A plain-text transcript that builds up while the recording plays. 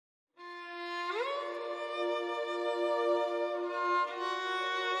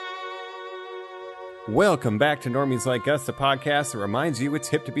Welcome back to Normies Like Us, the podcast that reminds you it's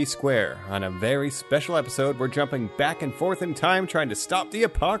hip to be square. On a very special episode, we're jumping back and forth in time trying to stop the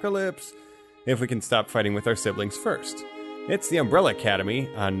apocalypse. If we can stop fighting with our siblings first. It's the Umbrella Academy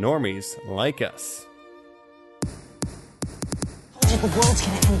on Normies Like Us. The world's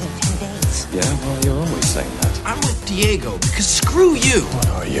gonna end in 10 days. Yeah, well, you're always saying that. I'm with Diego because screw you. What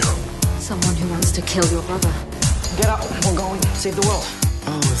are you? Someone who wants to kill your brother. Get up, we're going. Save the world.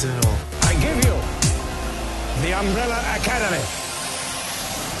 Oh, is that all? I give you the Umbrella Academy.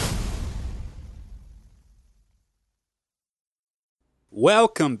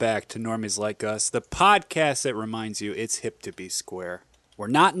 Welcome back to Normies Like Us, the podcast that reminds you it's hip to be square. We're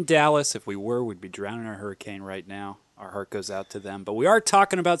not in Dallas. If we were, we'd be drowning in a hurricane right now. Our heart goes out to them. But we are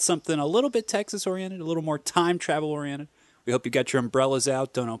talking about something a little bit Texas-oriented, a little more time travel-oriented. We hope you got your umbrellas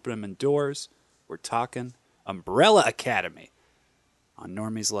out. Don't open them indoors. We're talking Umbrella Academy on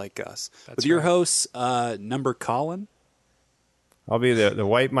Normies Like Us. With your hosts, Number Colin. I'll be the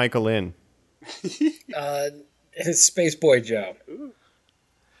white Michael Lynn. Space Boy Joe.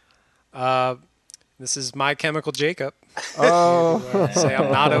 This is My Chemical Jacob. Oh, Say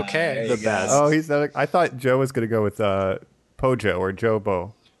I'm not okay. The best. oh, he's not. I thought Joe was going to go with Pojo or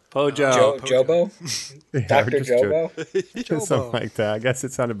Jobo. Pojo. Jobo? Yeah, Dr. just Jobo? something like that. I guess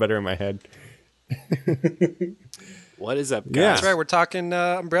it sounded better in my head. What is up, guys? Yeah. That's right. We're talking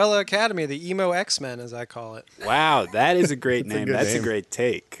Umbrella Academy, the emo X-Men, as I call it. Wow, that is a great name. good That's name. a great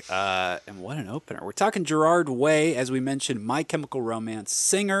take. And what an opener. We're talking Gerard Way, as we mentioned, My Chemical Romance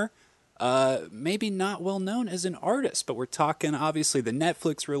singer. Maybe not well known as an artist, but we're talking obviously the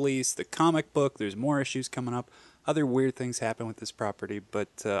Netflix release, the comic book. There's more issues coming up. Other weird things happen with this property.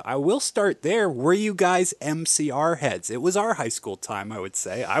 But I will start there. Were you guys MCR heads? It was our high school time, I would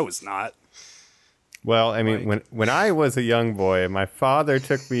say. I was not. Well, I mean, when I was a young boy, my father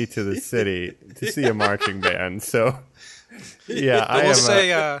took me to the city to see a marching band. So, yeah, I will am say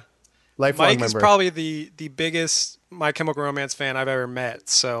a lifelong Mike member. is probably the biggest My Chemical Romance fan I've ever met,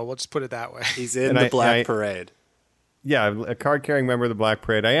 so we'll just put it that way. He's in And the I- Black I- Parade. Yeah, a card-carrying member of the Black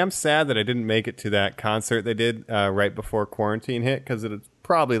Parade. I am sad that I didn't make it to that concert they did right before quarantine hit, because it's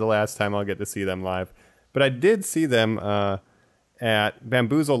probably the last time I'll get to see them live. But I did see them at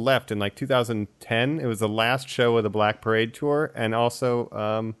Bamboozle Left in like 2010. It was the last show of the Black Parade tour, and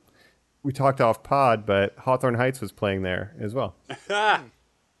also we talked off pod, but Hawthorne Heights was playing there as well.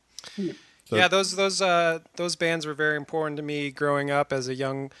 So- Yeah, those bands were very important to me growing up as a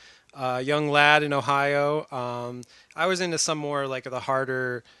young lad in Ohio. I was into some more like the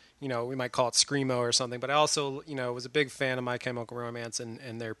harder, we might call it screamo or something, but I also, was a big fan of My Chemical Romance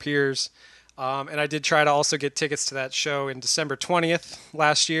and their peers. And I did try to also get tickets to that show in December 20th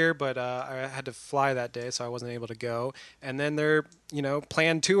last year, but I had to fly that day, so I wasn't able to go. And then their,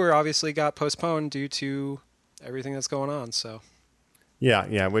 planned tour obviously got postponed due to everything that's going on. So.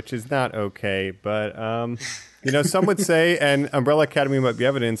 Yeah, which is not okay. But, some would say, and Umbrella Academy might be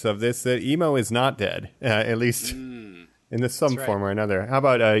evidence of this, that emo is not dead, at least in some right. form or another. How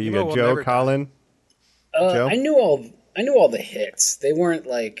about you Emo got will Joe, never Colin? Joe? I knew all the hits. They weren't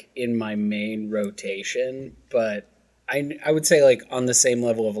like in my main rotation, but I would say like on the same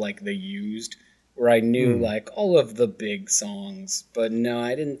level of like The Used, where I knew like all of the big songs. But no,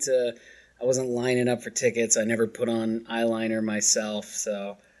 I didn't. I wasn't lining up for tickets. I never put on eyeliner myself,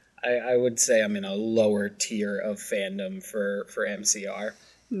 so I would say I'm in a lower tier of fandom for MCR.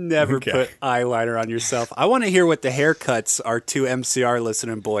 Never Okay. put eyeliner on yourself. I want to hear what the haircuts our two MCR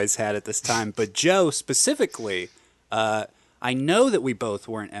listening boys had at this time. But Joe, specifically, I know that we both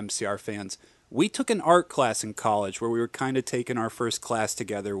weren't MCR fans. We took an art class in college where we were kind of taking our first class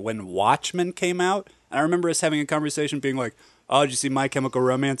together when Watchmen came out. And I remember us having a conversation being like, oh, did you see My Chemical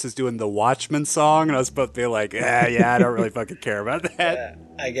Romance is doing the Watchmen song? And I was supposed to be like, yeah, I don't really fucking care about that. Yeah,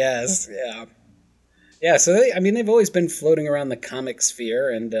 I guess, yeah. Yeah, so they've always been floating around the comic sphere,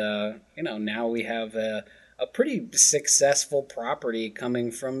 and now we have a pretty successful property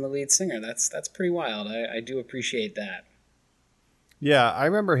coming from the lead singer. That's pretty wild. I do appreciate that. Yeah, I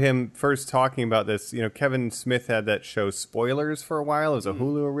remember him first talking about this. Kevin Smith had that show Spoilers for a while. It was a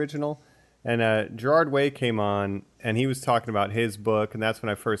Hulu original. And Gerard Way came on, and he was talking about his book, and that's when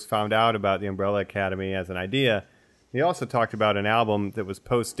I first found out about the Umbrella Academy as an idea. He also talked about an album that was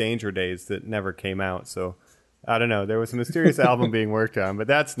post-Danger Days that never came out. So, I don't know. There was a mysterious album being worked on, but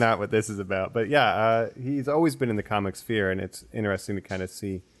that's not what this is about. But yeah, he's always been in the comic sphere, and it's interesting to kind of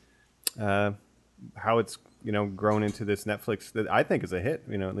see how it's grown into this Netflix that I think is a hit,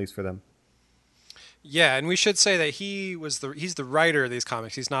 at least for them. Yeah, and we should say that he's the writer of these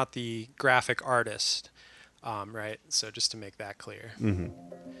comics. He's not the graphic artist, right? So just to make that clear. Mm-hmm.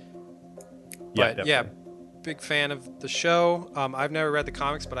 But definitely. big fan of the show. I've never read the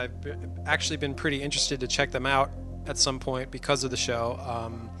comics, but I've actually been pretty interested to check them out at some point because of the show.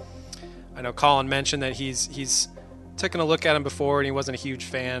 I know Colin mentioned that he's taken a look at him before and he wasn't a huge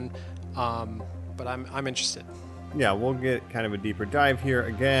fan, but I'm interested. Yeah, we'll get kind of a deeper dive here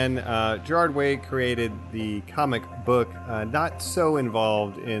again. Gerard Way created the comic book, not so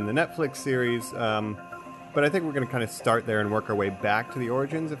involved in the Netflix series, but I think we're going to kind of start there and work our way back to the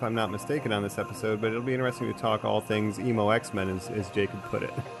origins, if I'm not mistaken, on this episode. But it'll be interesting to talk all things emo X-Men, as Jacob put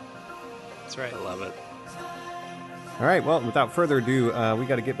it. That's right. I love it. All right, well, without further ado, we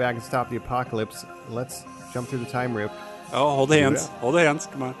got to get back and stop the apocalypse. Let's jump through the time rip. Oh, hold hands. Yeah. Hold hands.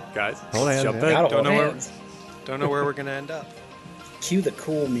 Come on, guys. Hold hands, Jump yeah. in. Gotta hold know where- hands. Don't know where we're going to end up. Cue the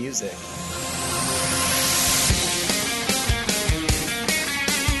cool music.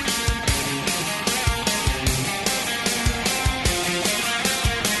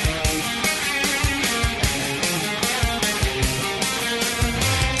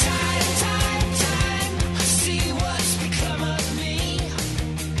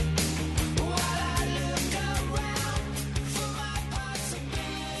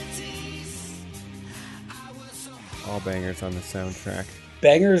 All bangers on the soundtrack.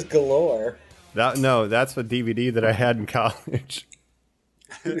 Bangers galore. That's a DVD that I had in college.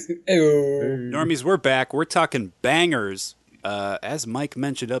 Ew. Normies, we're back. We're talking bangers. As Mike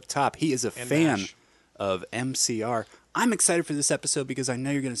mentioned up top, he is a fan MASH. of MCR. I'm excited for this episode because I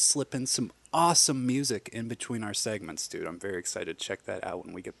know you're going to slip in some awesome music in between our segments, dude. I'm very excited to check that out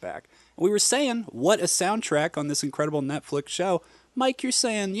when we get back. We were saying, what a soundtrack on this incredible Netflix show. Mike, you're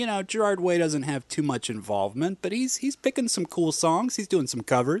saying, Gerard Way doesn't have too much involvement, but he's picking some cool songs. He's doing some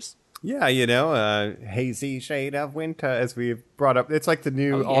covers. Yeah, Hazy Shade of Winter, as we've brought up. It's like the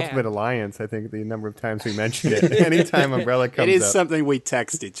new Oh, yeah. Ultimate Alliance, I think, the number of times we mentioned it. Anytime Umbrella comes It is up. something we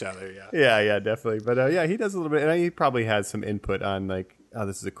text each other, yeah. Yeah, definitely. But he does a little bit. And he probably has some input on, like, oh,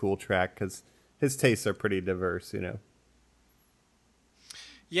 this is a cool track, because his tastes are pretty diverse,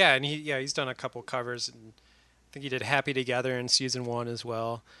 Yeah, and he's done a couple covers, and I think he did Happy Together in season 1 as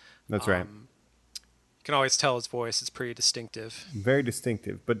well. That's right. You can always tell his voice is pretty distinctive. Very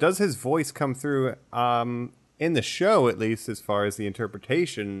distinctive. But does his voice come through in the show, at least, as far as the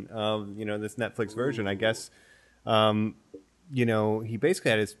interpretation of, this Netflix version? I guess, he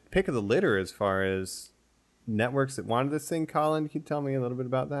basically had his pick of the litter as far as networks that wanted this thing. Colin, can you tell me a little bit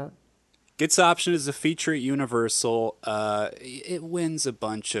about that? Gets option as a feature at Universal. It wins a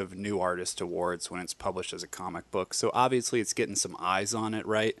bunch of new artist awards when it's published as a comic book. So obviously it's getting some eyes on it,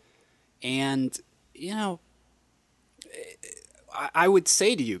 right? And, I would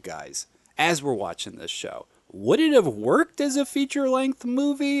say to you guys, as we're watching this show, would it have worked as a feature-length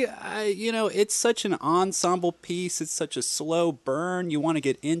movie? It's such an ensemble piece. It's such a slow burn. You want to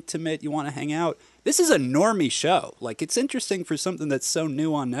get intimate. You want to hang out. This is a normie show. Like, it's interesting for something that's so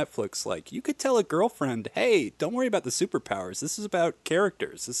new on Netflix. Like, you could tell a girlfriend, hey, don't worry about the superpowers. This is about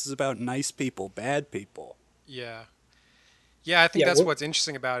characters. This is about nice people, bad people. Yeah. Yeah, I think that's what's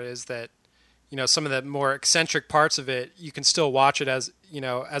interesting about it is that, some of the more eccentric parts of it, you can still watch it as,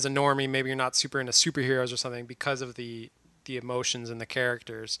 as a normie. Maybe you're not super into superheroes or something because of the emotions and the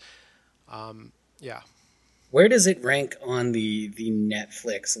characters. Yeah. Where does it rank on the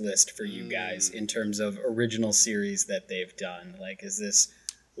Netflix list for you guys in terms of original series that they've done? Like, is this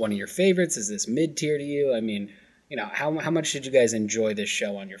one of your favorites? Is this mid-tier to you? I mean, how much did you guys enjoy this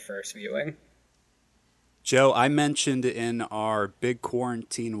show on your first viewing? Joe, I mentioned in our big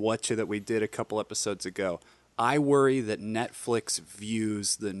quarantine watcha that we did a couple episodes ago, I worry that Netflix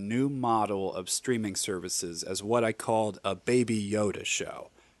views the new model of streaming services as what I called a Baby Yoda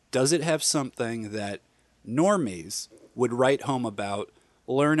show. Does it have something that normies would write home about,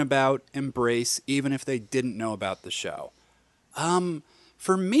 learn about, embrace, even if they didn't know about the show?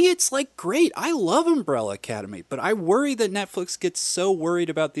 For me, it's like, great. I love Umbrella Academy, but I worry that Netflix gets so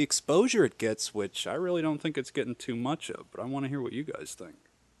worried about the exposure it gets, which I really don't think it's getting too much of, but I want to hear what you guys think.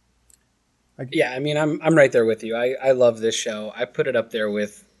 Yeah, I mean, I'm right there with you. I love this show. I put it up there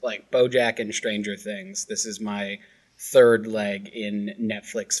with, like, BoJack and Stranger Things. This is my third leg in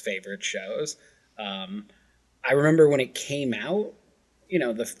Netflix favorite shows. I remember when it came out,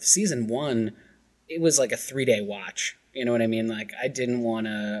 the season 1, it was like a 3-day watch. You know what I mean? Like, I didn't want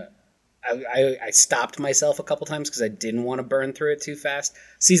to... I stopped myself a couple times because I didn't want to burn through it too fast.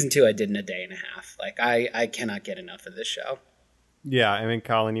 Season 2, I did in a day and a half. Like, I cannot get enough of this show. Yeah, I mean,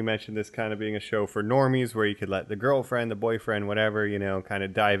 Colin, you mentioned this kind of being a show for normies where you could let the girlfriend, the boyfriend, whatever, kind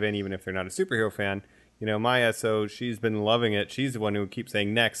of dive in even if they're not a superhero fan. Maya, so she's been loving it. She's the one who keeps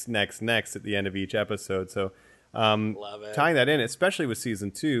saying next, next, next at the end of each episode. So Love it. Tying that in, especially with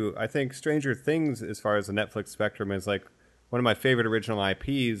season 2, I think Stranger Things, as far as the Netflix spectrum, is like one of my favorite original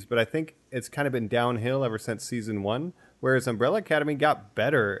IPs, but I think it's kind of been downhill ever since season 1, whereas Umbrella Academy got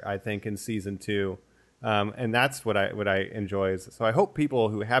better, I think, in season 2. And that's what I enjoy. So I hope people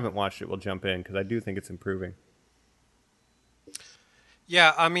who haven't watched it will jump in, because I do think it's improving.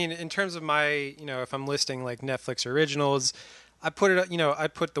 Yeah, I mean, in terms of my, if I'm listing like Netflix originals, I put it, I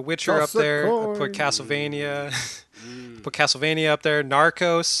put The Witcher up there. I put Castlevania, put Castlevania up there.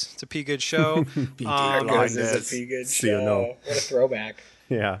 Narcos, it's a pretty good show. Narcos is a pretty good show. What a throwback.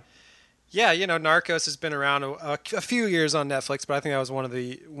 Yeah. Yeah, Narcos has been around a few years on Netflix, but I think that was one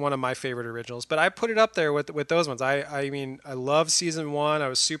of my favorite originals. But I put it up there with those ones. I mean, I love season 1. I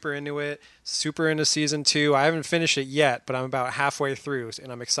was super into it, super into season 2. I haven't finished it yet, but I'm about halfway through,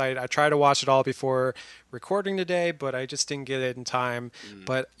 and I'm excited. I tried to watch it all before recording today, but I just didn't get it in time.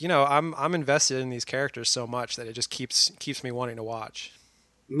 But I'm invested in these characters so much that it just keeps me wanting to watch.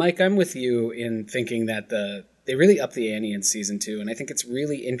 Mike, I'm with you in thinking that they really upped the ante in season 2, and I think it's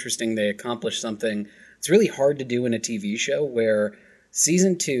really interesting they accomplished something it's really hard to do in a TV show, where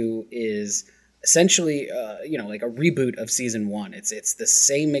season 2 is essentially like a reboot of season 1. It's the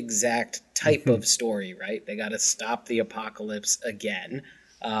same exact type of story, right? They got to stop the apocalypse again,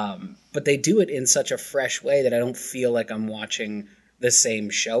 but they do it in such a fresh way that I don't feel like I'm watching the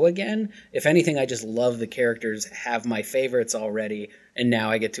same show again. If anything, I just love the characters, have my favorites already, and now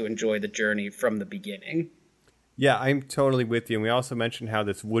I get to enjoy the journey from the beginning. Yeah, I'm totally with you. And we also mentioned how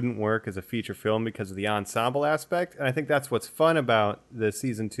this wouldn't work as a feature film because of the ensemble aspect. And I think that's what's fun about the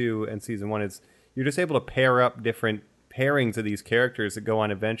season 2 and season 1 is you're just able to pair up different pairings of these characters that go on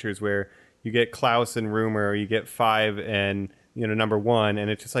adventures where you get Klaus and Rumor, or you get Five and number 1,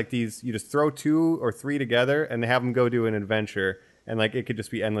 and it's just like these. You just throw 2 or 3 together and have them go do an adventure, and like it could just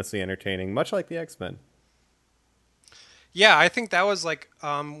be endlessly entertaining, much like the X-Men. Yeah, I think that was like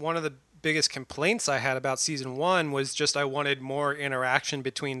one of the biggest complaints I had about season 1 was just I wanted more interaction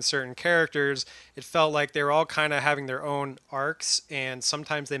between certain characters. It felt like they were all kind of having their own arcs, and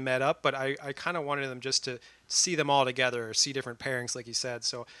sometimes they met up, but I kind of wanted them just to see them all together or see different pairings, like you said.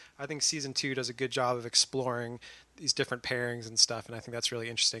 So I think season 2 does a good job of exploring these different pairings and stuff, and I think that's really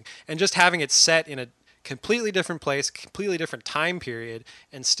interesting. And just having it set in a completely different place, completely different time period,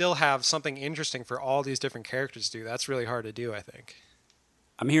 and still have something interesting for all these different characters to do, that's really hard to do, I think.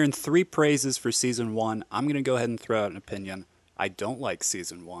 I'm hearing 3 praises for season 1. I'm going to go ahead and throw out an opinion. I don't like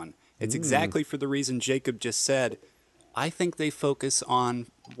season 1. It's exactly for the reason Jacob just said. I think they focus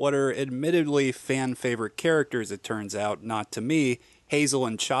on what are admittedly fan favorite characters, it turns out, not to me. Hazel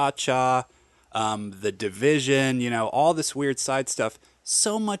and Cha-Cha, the Division, all this weird side stuff.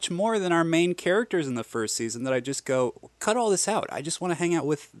 So much more than our main characters in the first season that I just go, cut all this out. I just want to hang out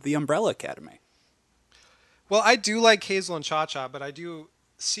with the Umbrella Academy. Well, I do like Hazel and Cha-Cha, but I do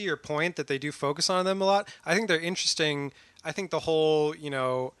see your point that they do focus on them a lot. I think they're interesting. I think the whole,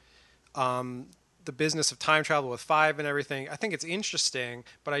 the business of time travel with Five and everything, I think it's interesting,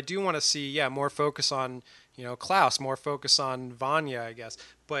 but I do want to see, more focus on, Klaus, more focus on Vanya, I guess.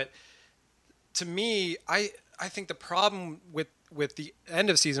 But to me, I think the problem with the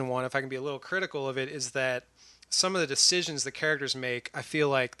end of season 1, if I can be a little critical of it, is that some of the decisions the characters make, I feel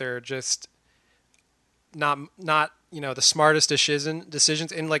like they're just not the smartest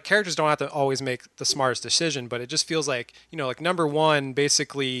decisions, and like characters don't have to always make the smartest decision, but it just feels like like number 1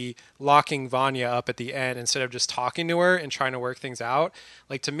 basically locking Vanya up at the end instead of just talking to her and trying to work things out.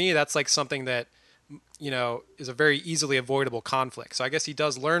 Like, to me, that's like something that is a very easily avoidable conflict. So I guess he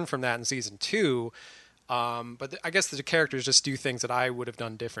does learn from that in season 2, but I guess the characters just do things that I would have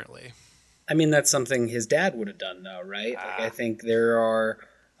done differently. I mean, that's something his dad would have done, though, right? Like, I think there are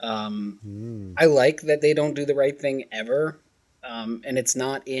I like that they don't do the right thing ever. And it's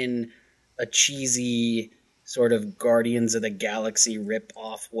not in a cheesy sort of Guardians of the Galaxy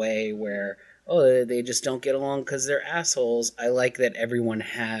rip-off way where, they just don't get along because they're assholes. I like that everyone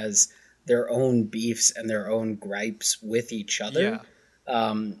has their own beefs and their own gripes with each other.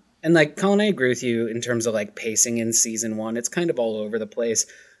 Yeah. And like, Colin, I agree with you in terms of like pacing in season 1. It's kind of all over the place.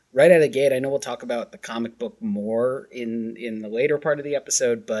 Right out of the gate, I know we'll talk about the comic book more in the later part of the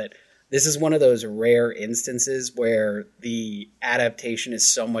episode, but this is one of those rare instances where the adaptation is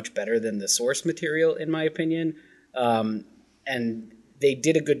so much better than the source material, in my opinion. And they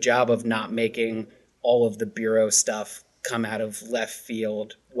did a good job of not making all of the Bureau stuff come out of left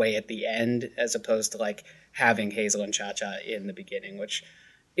field way at the end, as opposed to like having Hazel and Cha-Cha in the beginning, which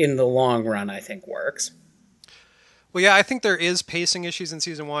in the long run I think works. Well, yeah, I think there is pacing issues in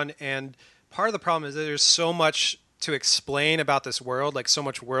season 1, and part of the problem is that there's so much to explain about this world, like so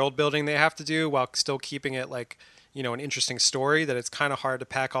much world building they have to do while still keeping it like, you know, an interesting story, that it's kind of hard to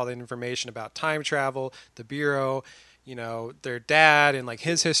pack all the information about time travel, the Bureau, you know, their dad and like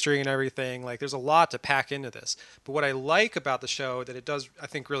his history and everything. Like there's a lot to pack into this. But what I like about the show that it does, I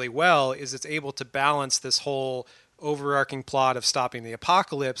think, really well is it's able to balance this whole overarching plot of stopping the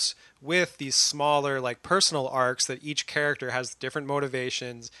apocalypse with these smaller like personal arcs that each character has different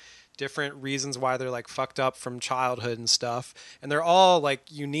motivations, different reasons why they're like fucked up from childhood and stuff, and they're all like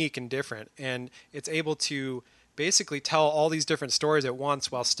unique and different, and it's able to basically tell all these different stories at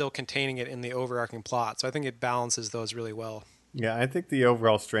once while still containing it in the overarching plot. So I think it balances those really well. Yeah, I think the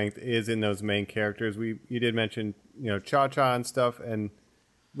overall strength is in those main characters. You did mention, you know, Cha-Cha and stuff, and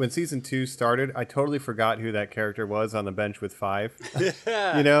when season 2 started, I totally forgot who that character was on the bench with 5.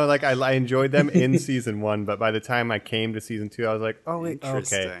 You know, like I enjoyed them in season 1, but by the time I came to season 2, I was like, oh wait,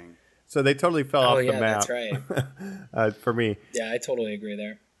 okay. So they totally fell off the map. That's right. For me. Yeah, I totally agree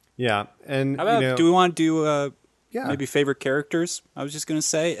there. Yeah, and how about, do we want to do yeah, maybe favorite characters? I was just going to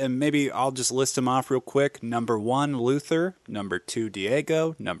say, and maybe I'll just list them off real quick. Number 1, Luther. Number 2,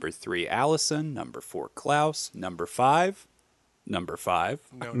 Diego. Number 3, Allison. Number 4, Klaus. Number 5.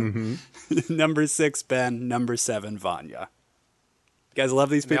 No. Number 6, Ben. Number 7, Vanya. You guys love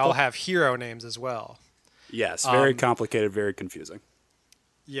these They people? all have hero names as well. Yes, very complicated, very confusing.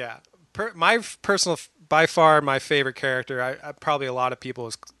 Yeah. My personal, by far, my favorite character, I probably a lot of people,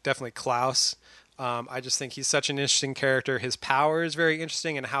 is definitely Klaus. I just think he's such an interesting character. His power is very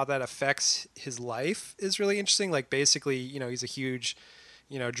interesting, and how that affects his life is really interesting. Like, basically, you know, he's a huge,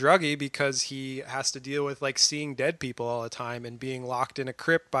 you know, druggie because he has to deal with like seeing dead people all the time and being locked in a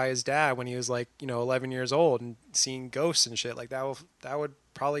crypt by his dad when he was like, you know, 11 years old, and seeing ghosts and shit like that would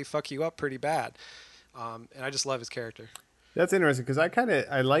probably fuck you up pretty bad. And I just love his character. That's interesting because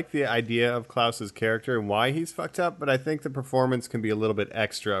I like the idea of Klaus's character and why he's fucked up, but I think the performance can be a little bit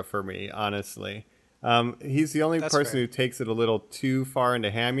extra for me, honestly. He's the only person who takes it a little too far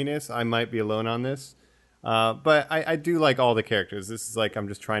into hamminess. I might be alone on this. But I do like all the characters. This is like I'm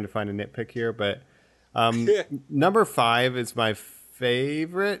just trying to find a nitpick here. But number 5 is my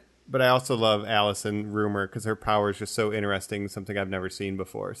favorite, but I also love Allison Rumor because her power is just so interesting, something I've never seen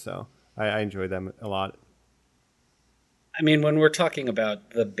before. So I enjoy them a lot. I mean, when we're talking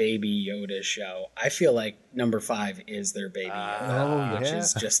about the Baby Yoda show, I feel like number 5 is their Baby Yoda, which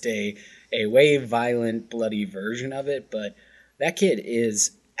is just a way violent, bloody version of it. But that kid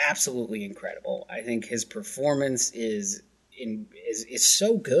is absolutely incredible. I think his performance is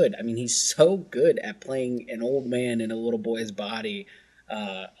so good. I mean, he's so good at playing an old man in a little boy's body.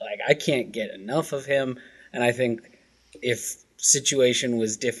 Like, I can't get enough of him. And I think if situation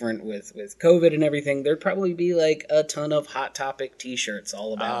was different with COVID and everything, there'd probably be like a ton of Hot Topic t-shirts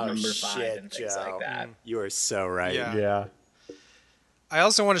all about number 5 and things like that. You are so right. Yeah. I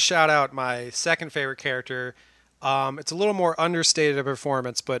also want to shout out my second favorite character. It's a little more understated a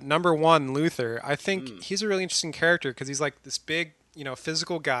performance, but number 1, Luther. I think he's a really interesting character because he's like this big, you know,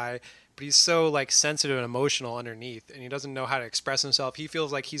 physical guy, but he's so like sensitive and emotional underneath, and he doesn't know how to express himself. He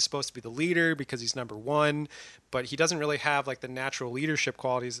feels like he's supposed to be the leader because he's number 1, but he doesn't really have like the natural leadership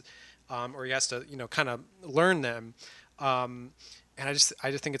qualities, or he has to, you know, kind of learn them. And I just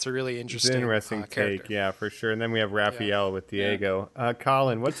think it's a really interesting take, character. Yeah, for sure. And then we have Raphael with Diego.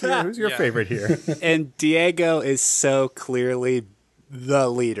 Colin, who's your favorite here? And Diego is so clearly the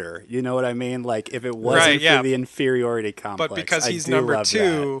leader. You know what I mean? Like, if it wasn't for the inferiority complex, but because he's number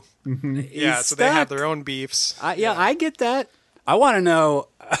 2, so they have their own beefs. I get that. I want to know.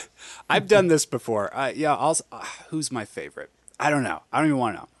 I've done this before. Who's my favorite? I don't know. I don't even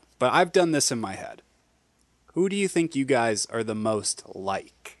want to know. But I've done this in my head. Who do you think you guys are the most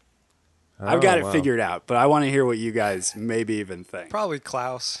like? I've got it figured out, but I want to hear what you guys maybe even think. Probably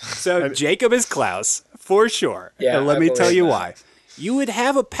Klaus. So Jacob is Klaus, for sure. Yeah, and let me tell you why. You would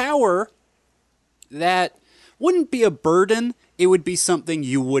have a power that wouldn't be a burden. It would be something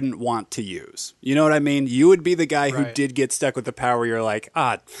you wouldn't want to use. You know what I mean? You would be the guy who did get stuck with the power. You're like,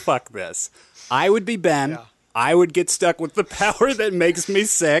 fuck this. I would be Ben. Yeah. I would get stuck with the power that makes me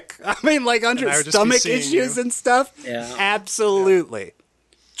sick. I mean, like under stomach issues and stuff. Yeah. Absolutely. Yeah.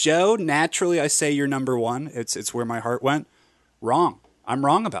 Joe, naturally, I say you're number 1. It's where my heart went. Wrong. I'm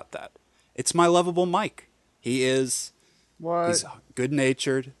wrong about that. It's my lovable Mike. He is. What? He's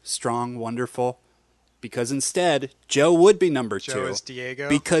good-natured, strong, wonderful. Because instead, Joe would be number 2. Joe is Diego.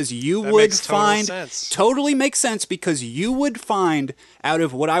 Because you that would makes find sense. Totally makes sense because you would find out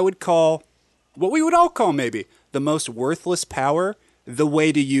of what I would call. What we would all call maybe the most worthless power, the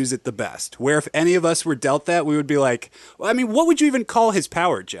way to use it the best. Where if any of us were dealt that, we would be like, well, I mean, what would you even call his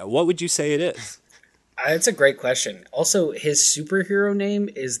power, Joe? What would you say it is? It's a great question. Also, his superhero name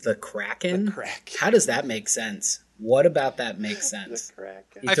is the Kraken. The Kraken. How does that make sense? What about that makes sense? The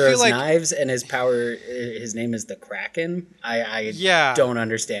Kraken. He I feel throws like- knives, and his power, his name is the Kraken. I Yeah. don't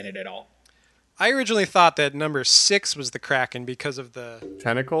understand it at all. I originally thought that number 6 was the Kraken because of the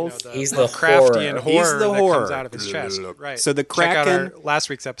Tentacles? He's the Lovecraftian horror. horror He's the that horror. comes out of his chest. Right. So the Check out our Kraken- last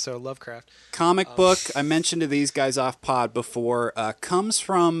week's episode, Lovecraft. Comic book, I mentioned to these guys off pod before, comes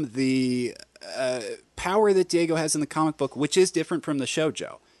from the power that Diego has in the comic book, which is different from the show,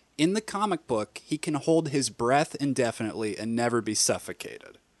 Joe. In the comic book, he can hold his breath indefinitely and never be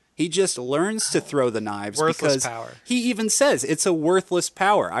suffocated. He just learns to throw the knives Worthless because power. he even says it's a worthless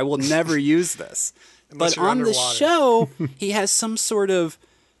power. I will never use this. Unless But you're on the underwater. show, he has some sort of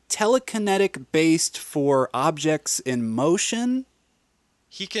telekinetic based for objects in motion.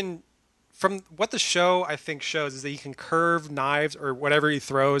 He can, from what the show I think shows, is that he can curve knives or whatever he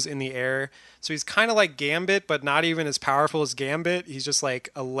throws in the air. So he's kind of like Gambit, but not even as powerful as Gambit. He's just like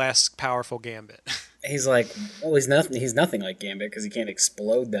a less powerful Gambit. He's like, well, he's nothing like Gambit because he can't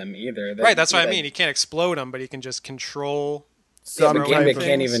explode them either. Right, that's what I mean. He can't explode them, but he can just control. Yeah, but Some Gambit type of-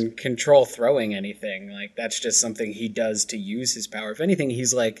 can't even control throwing anything. Like, that's just something he does to use his power. If anything,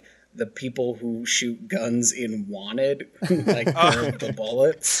 he's like the people who shoot guns in Wanted, like curve the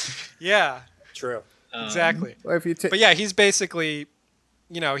bullets. Yeah, True. exactly. Well, if you ta- But yeah, he's basically,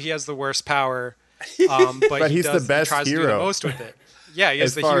 he has the worst power, but he's the best he tries to do the hero. most with it. Yeah, he has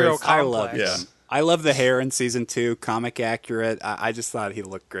As the far hero as- I love complex. him. I love the hair in season 2, comic accurate. I just thought he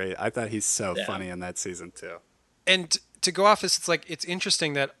looked great. I thought he's so funny in that season 2. And to go off this, it's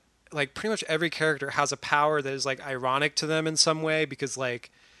interesting that like pretty much every character has a power that is like ironic to them in some way because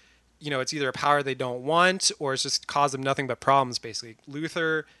it's either a power they don't want or it's just caused them nothing but problems. Basically,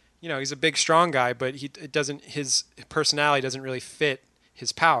 Luther, he's a big strong guy, but his personality doesn't really fit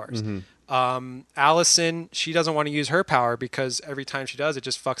his powers. Allison, she doesn't want to use her power because every time she does, it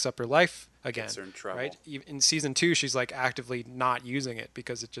just fucks up her life again. Gets her in trouble. Right? In season 2, she's like actively not using it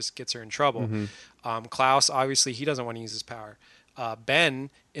because it just gets her in trouble. Klaus, obviously, he doesn't want to use his power. Ben,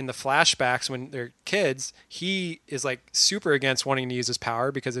 in the flashbacks when they're kids, he is like super against wanting to use his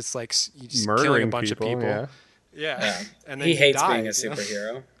power because it's like he's killing a murdering bunch people, of people. yeah. Yeah. And then He hates being a dies,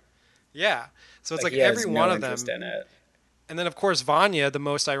 superhero. Yeah. So it's like he has every no one of them. interest in it. And then, of course, Vanya, the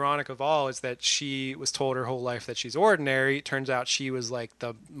most ironic of all, is that she was told her whole life that she's ordinary. Turns out she was like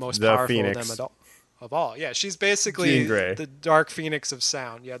the most The powerful Phoenix. of them of all. Yeah, she's basically Jean Grey. the Dark Phoenix of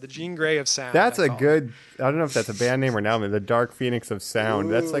sound. Yeah, the Jean Grey of sound. That's I a call it. good. I don't know if that's a band name or not. The Dark Phoenix of Sound.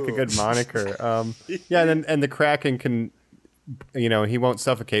 That's like a good moniker. Yeah, and the Kraken can, he won't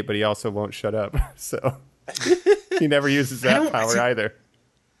suffocate, but he also won't shut up. So he never uses that power either.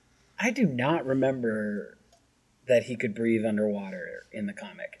 I do not remember that he could breathe underwater in the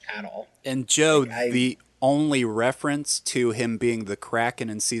comic at all. And Joe, I- the only reference to him being the Kraken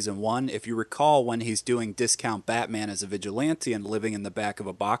in season 1, if you recall when he's doing Discount Batman as a vigilante and living in the back of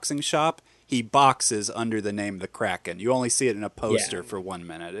a boxing shop, he boxes under the name the Kraken. You only see it in a poster Yeah. for 1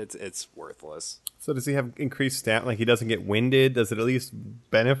 minute. It's worthless. So does he have increased stamina? Like he doesn't get winded? Does it at least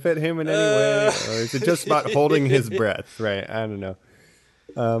benefit him in any way? Or is it just about holding his breath? Right. I don't know.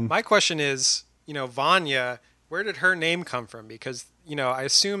 My question is, Vanya, where did her name come from? Because, I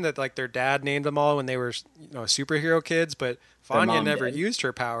assume that like their dad named them all when they were, superhero kids, but Vanya mom never did. used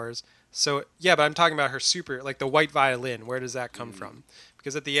her powers. So, yeah, but I'm talking about her like the white violin. Where does that come from?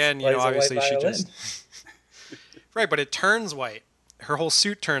 Because at the end, Why is it a white obviously she violin? just. Right, but it turns white. Her whole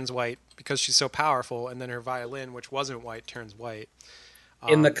suit turns white because she's so powerful, and then her violin, which wasn't white, turns white.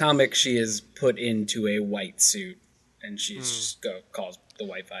 In the comic, she is put into a white suit, and she's just calls the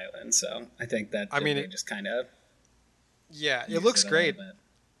white violin. So I think that they just kind of Yeah, it use looks a great. little bit.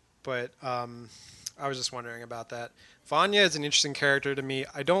 But I was just wondering about that. Vanya is an interesting character to me.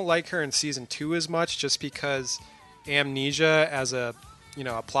 I don't like her in season 2 as much, just because amnesia as a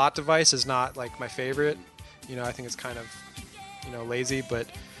a plot device is not like my favorite. I think it's kind of lazy, but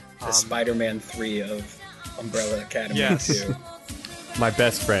The Spider-Man 3 of Umbrella Academy Yes. 2. My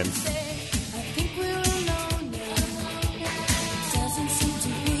best friend.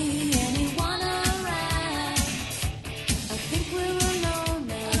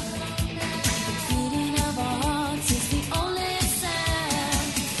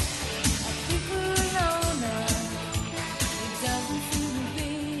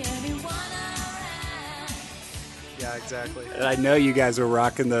 yeah, exactly. And I know you guys were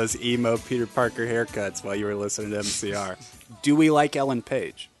rocking those emo Peter Parker haircuts while you were listening to MCR. Do we like Ellen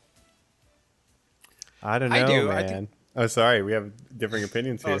Page? I don't know, I do. man. I think- Oh, sorry. We have differing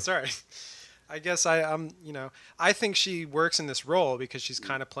opinions here. Oh, sorry. I guess I think she works in this role because she's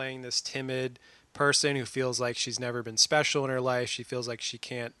kind of playing this timid, person who feels like she's never been special in her life. She feels like she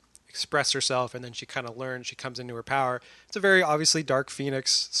can't express herself, and then she kind of learns. She comes into her power. It's a very obviously Dark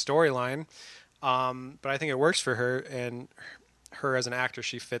Phoenix storyline, but I think it works for her, and her as an actor,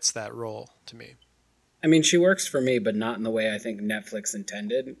 she fits that role to me. I mean, she works for me, but not in the way I think Netflix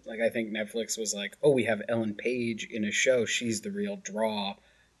intended. Like, I think Netflix was like, oh, we have Ellen Page in a show. She's the real draw.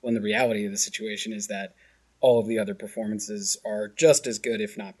 When the reality of the situation is that all of the other performances are just as good,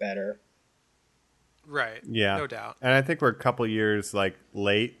 if not better. Right. Yeah. No doubt. And I think we're a couple years like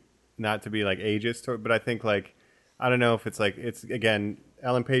late, not to be like ageist, but I think like, I don't know if it's like, it's again,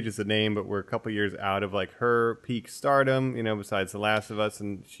 Ellen Page is the name, but we're a couple years out of like her peak stardom, you know, besides The Last of Us.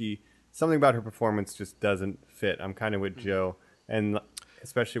 And something about her performance just doesn't fit. I'm kind of with Joe. And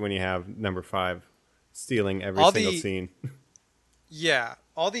especially when you have number 5 stealing every single scene. Yeah.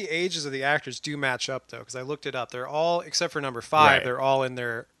 All the ages of the actors do match up, though, because I looked it up. They're all, except for number 5, Right. They're all in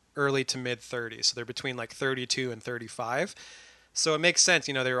their early to mid 30s. So they're between like 32 and 35. So it makes sense.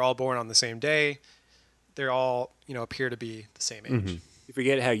 You know, they were all born on the same day. They're all, you know, appear to be the same age. Mm-hmm. You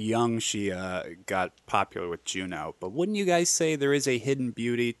forget how young she got popular with Juno, but wouldn't you guys say there is a hidden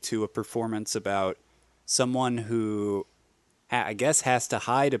beauty to a performance about someone who, I guess, has to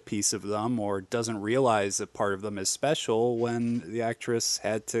hide a piece of them or doesn't realize that part of them is special when the actress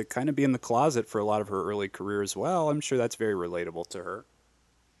had to kind of be in the closet for a lot of her early career as well? I'm sure that's very relatable to her.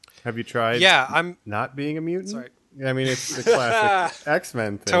 Have you tried Yeah, I'm not being a mutant? Sorry. Yeah, I mean, it's the classic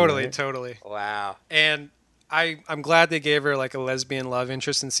X-Men thing. totally, right? totally. Wow. And I'm glad they gave her like a lesbian love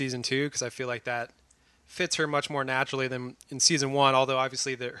interest in season 2, because I feel like that fits her much more naturally than in season 1. Although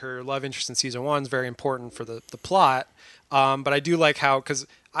obviously her love interest in season 1 is very important for the plot. But I do like how, because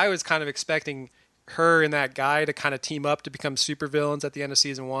I was kind of expecting her and that guy to kind of team up to become supervillains at the end of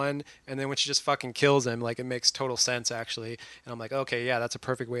season 1, and then when she just fucking kills him, like, it makes total sense actually. And I'm like, okay, yeah, that's a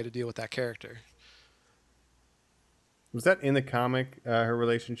perfect way to deal with that character. Was that in the comic, her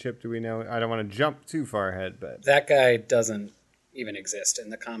relationship? Do we know? I don't want to jump too far ahead, but That guy doesn't even exist in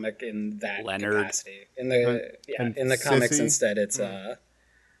the comic in that Leonard. capacity. In the And in the comics Sissy? instead,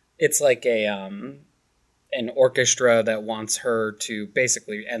 it's like a an orchestra that wants her to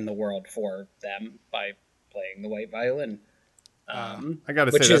basically end the world for them by playing the white violin. I got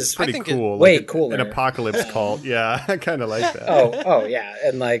to Which say that's is- pretty I think cool. way Like cooler. An apocalypse cult. Yeah, I kind of like that. Oh yeah,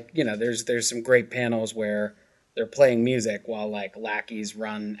 and like, you know, there's some great panels where they're playing music while like lackeys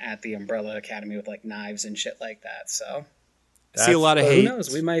run at the Umbrella Academy with like knives and shit like that. So I see a lot of who hate.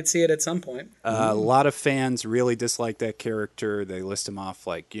 knows? We might see it at some point. A lot of fans really dislike that character. They list him off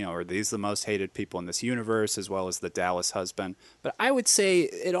like, you know, are these the most hated people in this universe, as well as the Dallas husband? But I would say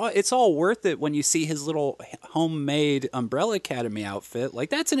it's all worth it when you see his little homemade Umbrella Academy outfit. Like,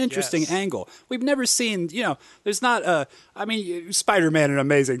 that's an interesting Yes. angle. We've never seen, you know, there's not a, I mean, Spider-Man and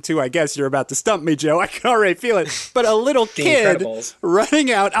Amazing too. I guess you're about to stump me, Joe. I can already feel it. But a little kid Incredibles.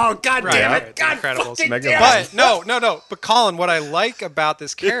 running out. Oh, God Right, damn right, it. The God Incredibles. fucking Mega damn Bomb. it. But no. But Colin, what I like about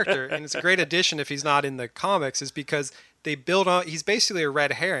this character, and it's a great addition if he's not in the comics, is because they build on. He's basically a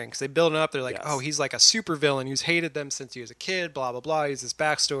red herring because they build him up. They're like, Yes. oh, he's like a supervillain who's hated them since he was a kid. Blah blah blah. He's this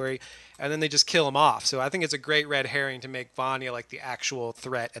backstory, and then they just kill him off. So I think it's a great red herring to make Vanya like the actual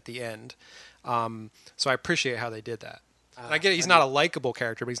threat at the end. So I appreciate how they did that. And I get it, he's not a likable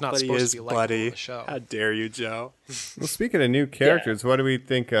character, but he's not But he supposed is, to be likable buddy. in the show. How dare you, Joe? Well, speaking of new characters, what do we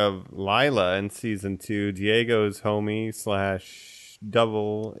think of Lila in season 2? Diego's homie /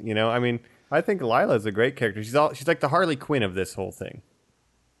 double. You know, I mean, I think Lila's a great character. She's like the Harley Quinn of this whole thing.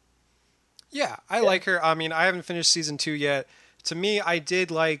 Yeah, I like her. I mean, I haven't finished season 2 yet. To me, I did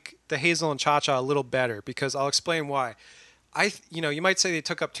like the Hazel and Cha-Cha a little better because I'll explain why. You might say they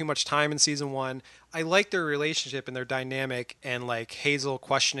took up too much time in season 1. I like their relationship and their dynamic and like Hazel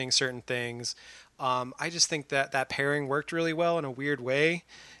questioning certain things. I just think that pairing worked really well in a weird way.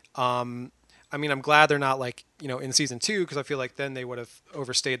 I mean, I'm glad they're not like, in season 2 because I feel like then they would have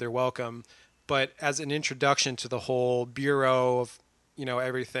overstayed their welcome. But as an introduction to the whole bureau of,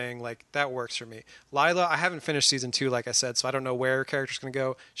 everything, like that works for me. Lila, I haven't finished season 2, like I said, so I don't know where her character's going to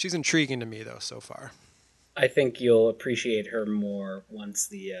go. She's intriguing to me though so far. I think you'll appreciate her more once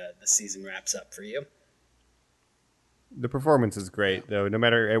the season wraps up for you. The performance is great, though. No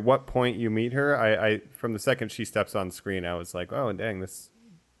matter at what point you meet her, I from the second she steps on screen, I was like, oh, dang, this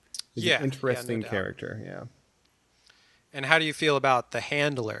is an interesting no doubt. character. Yeah. And how do you feel about the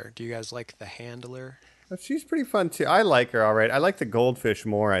Handler? Do you guys like the Handler? But she's pretty fun, too. I like her all right. I like the Goldfish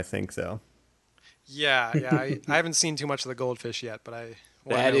more, I think, so. Yeah. I haven't seen too much of the Goldfish yet, but I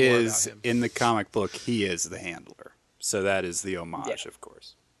want That to know more is, about him. in the comic book, he is the handler. So that is the homage, Yeah. of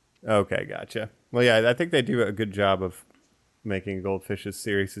course. Okay, gotcha. Well, yeah, I think they do a good job of making a Goldfish as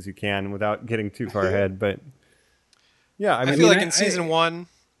serious as you can without getting too far ahead. But yeah, I feel like in season one,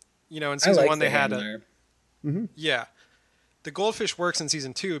 in season one they had Mm-hmm. The Goldfish works in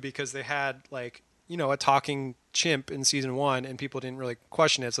season 2 because they had a talking chimp in season 1 and people didn't really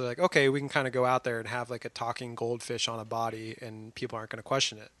question it. So they're like, okay, we can kind of go out there and have like a talking goldfish on a body and people aren't going to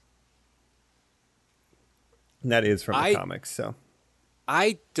question it. And that is from the comics, so.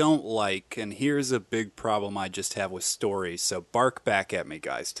 I don't like, and here's a big problem I just have with stories, so bark back at me,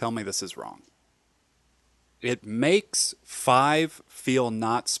 guys. Tell me this is wrong. It makes 5 feel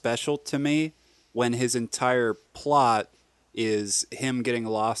not special to me when his entire plot is him getting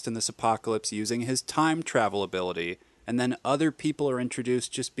lost in this apocalypse using his time travel ability, and then other people are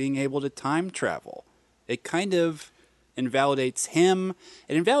introduced just being able to time travel. It kind of invalidates him.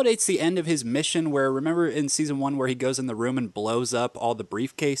 It invalidates the end of his mission where, remember in season 1 where he goes in the room and blows up all the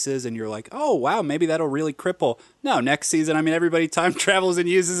briefcases and you're like, oh wow, maybe that'll really cripple. No, next season, everybody time travels and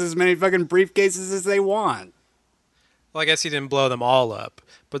uses as many fucking briefcases as they want. Well, I guess he didn't blow them all up.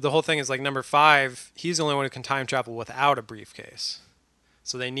 But the whole thing is number 5, he's the only one who can time travel without a briefcase.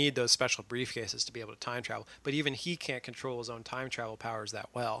 So they need those special briefcases to be able to time travel. But even he can't control his own time travel powers that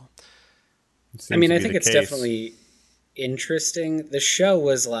well. I think it's definitely interesting. The show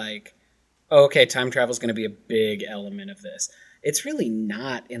was like, oh, okay, time travel is going to be a big element of this. It's really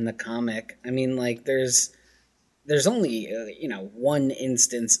not in the comic. There's only one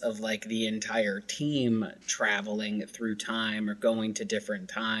instance of the entire team traveling through time or going to different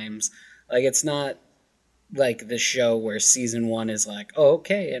times. It's not like the show where season 1 is like, oh,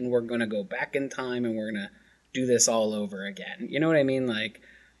 okay, and we're going to go back in time and we're going to do this all over again. You know what I mean?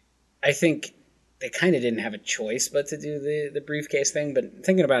 I think they kind of didn't have a choice but to do the briefcase thing. But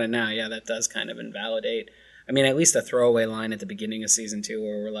thinking about it now, yeah, that does kind of invalidate. At least a throwaway line at the beginning of season 2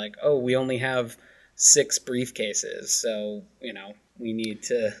 where we're like, oh, we only have 6 briefcases, so we need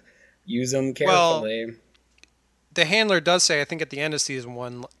to use them carefully. Well, the handler does say, I think at the end of season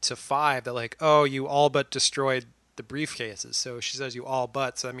 1 to 5, that oh, you all but destroyed the briefcases. So she says you all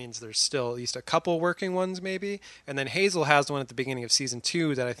but, so that means there's still at least a couple working ones maybe. And then Hazel has one at the beginning of season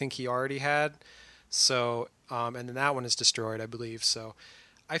 2 that I think he already had. So and then that one is destroyed, I believe. So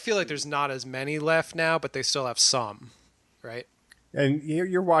I feel like there's not as many left now, but they still have some, right? And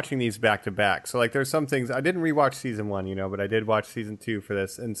you're watching these back to back. So there's some things I didn't rewatch season 1, but I did watch season 2 for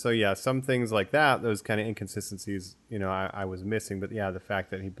this. And so yeah, some things like that, those kind of inconsistencies, I was missing. But yeah, the fact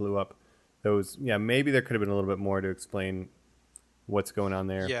that he blew up those, maybe there could have been a little bit more to explain what's going on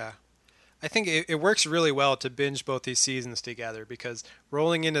there. Yeah. I think it works really well to binge both these seasons together because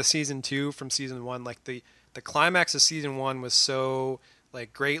rolling into season 2 from season 1, the climax of season 1 was so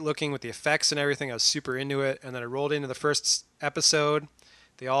great looking with the effects and everything. I was super into it. And then I rolled into the first episode.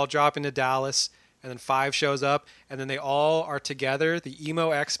 They all drop into Dallas. And then 5 shows up. And then they all are together. The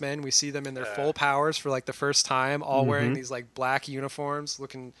emo X-Men. We see them in their full powers for the first time. All wearing these black uniforms.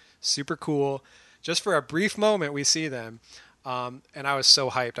 Looking super cool. Just for a brief moment we see them. And I was so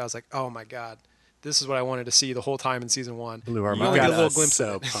hyped. I was like, oh my God. This is what I wanted to see the whole time in season 1. Blew our You mind. got a little glimpse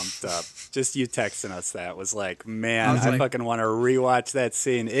so pumped up. Just you texting us that was man, I fucking want to rewatch that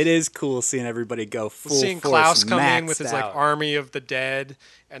scene. It is cool seeing everybody go full seeing force, Klaus come in with his out. army of the dead,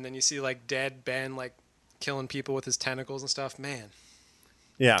 and then you see dead Ben killing people with his tentacles and stuff. Man.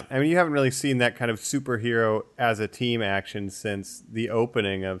 Yeah, you haven't really seen that kind of superhero as a team action since the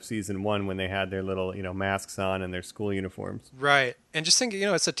opening of season 1 when they had their little, masks on and their school uniforms. Right. And just think,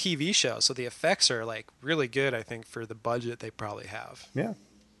 it's a TV show, so the effects are really good, I think, for the budget they probably have. Yeah.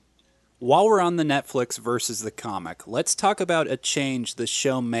 While we're on the Netflix versus the comic, let's talk about a change the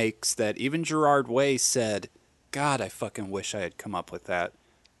show makes that even Gerard Way said, God, I fucking wish I had come up with that.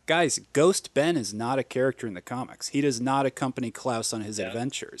 Guys, Ghost Ben is not a character in the comics. He does not accompany Klaus on his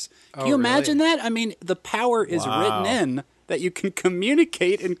adventures. Can you imagine that? The power is written in that you can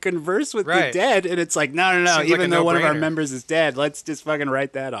communicate and converse with the dead, and it's no. Seems even though one of our no-brainer. members is dead, let's just fucking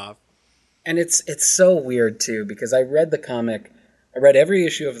write that off. And it's so weird too because I read the comic. I read every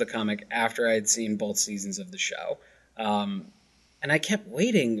issue of the comic after I had seen both seasons of the show, and I kept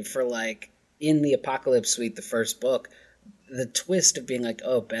waiting for in the Apocalypse Suite, the first book, the twist of being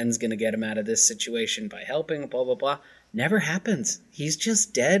oh, Ben's gonna get him out of this situation by helping, blah blah blah. Never happens. He's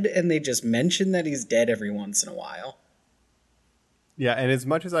just dead, and they just mention that he's dead every once in a while. Yeah, and as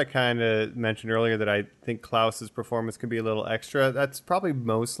much as I kind of mentioned earlier that I think Klaus's performance could be a little extra, that's probably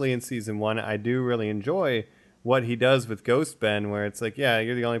mostly in season 1. I do really enjoy what he does with Ghost Ben, where it's yeah,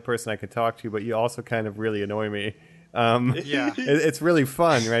 you're the only person I could talk to, but you also kind of really annoy me. Yeah. It's really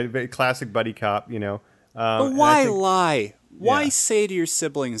fun, right? Classic buddy cop, But why think, lie? Why Yeah. say to your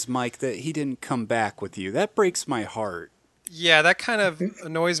siblings, Mike, that he didn't come back with you? That breaks my heart. Yeah, that kind of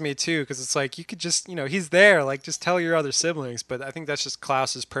annoys me too, because it's like you could just, he's there, like just tell your other siblings. But I think that's just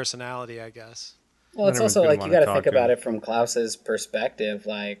Klaus's personality, I guess. Well, it's Everyone's also gonna like you wanna got to talk think to about him. it from Klaus's perspective.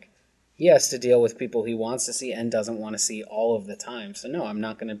 Like he has to deal with people he wants to see and doesn't want to see all of the time. So no, I'm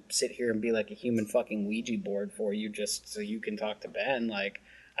not going to sit here and be like a human fucking Ouija board for you just so you can talk to Ben. Like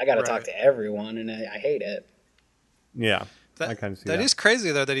I got to talk Right. to everyone, and I hate it. Yeah, I That, kind of see that is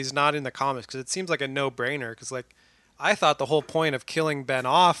crazy though that he's not in the comics, because it seems like a no-brainer. Because like I thought the whole point of killing Ben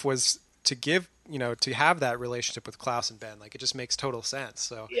off was to give, to have that relationship with Klaus and Ben. Like it just makes total sense.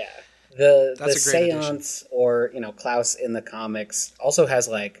 So Yeah. The That's a great addition. seance or Klaus in the comics also has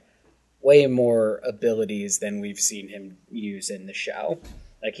like way more abilities than we've seen him use in the show.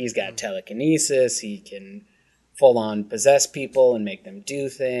 Like he's got telekinesis, he can full on possess people and make them do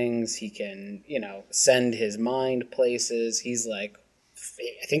things. He can, send his mind places. He's like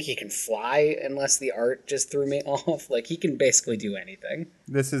I think he can fly, unless the art just threw me off. Like he can basically do anything.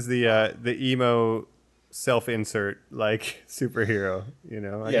 This is the emo self-insert like superhero.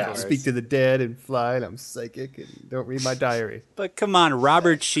 I Yeah. can speak to the dead and fly, and I'm psychic and don't read my diary. But come on,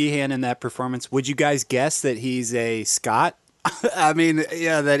 Robert Sheehan in that performance. Would you guys guess that he's a Scot? I mean,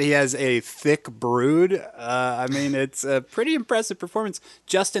 yeah, that he has a thick brood. I mean, it's a pretty impressive performance.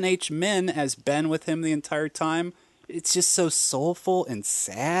 Justin H. Min as Ben with him the entire time. It's just so soulful and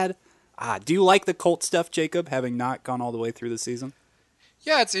sad. Do you like the cult stuff, Jacob, having not gone all the way through the season?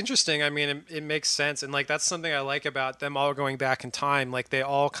 yeah, it's interesting. I mean, it makes sense, and like that's something I like about them all going back in time. Like they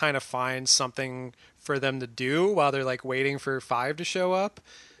all kind of find something for them to do while they're like waiting for Five to show up.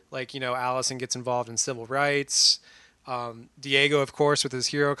 Like Allison gets involved in civil rights. Diego, of course, with his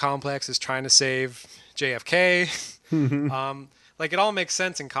hero complex, is trying to save JFK. Like it all makes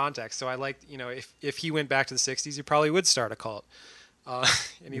sense in context. So I like, if he went back to the '60s, he probably would start a cult,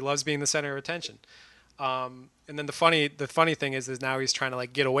 and he loves being the center of attention. And then the funny thing is now he's trying to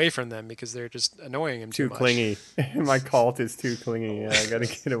like get away from them because they're just annoying him too Too much. clingy. My cult is too clingy. Yeah, I got to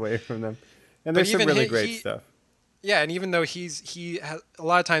get away from them. And But there's some even really he- great he- stuff. Yeah, and even though he has a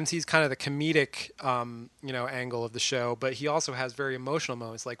lot of times he's kind of the comedic, angle of the show, but he also has very emotional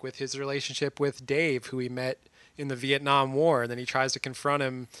moments, like with his relationship with Dave, who he met in the Vietnam War, and then he tries to confront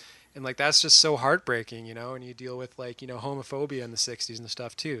him, and like that's just so heartbreaking, and you deal with like homophobia in the '60s and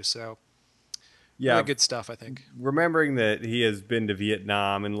stuff too. So Yeah, really good stuff, I think. remembering that he has been to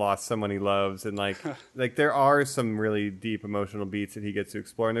Vietnam and lost someone he loves, and like there are some really deep emotional beats that he gets to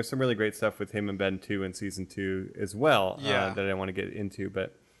explore, and there's some really great stuff with him and Ben too in season 2 as well. Yeah. That I don't want to get into,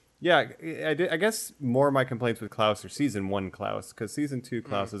 but yeah, I guess more of my complaints with Klaus are season 1 Klaus, because season 2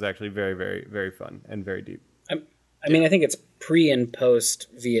 Klaus is actually very, very, very fun and very deep. I mean, I think it's pre and post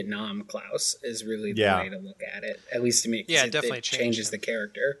Vietnam Klaus is really the Yeah. way to look at it. At least to me, 'cause Yeah, it definitely changes changed the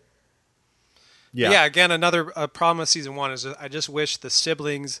character. Yeah, Again, another problem with season 1 is I just wish the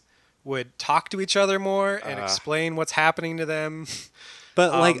siblings would talk to each other more and explain what's happening to them.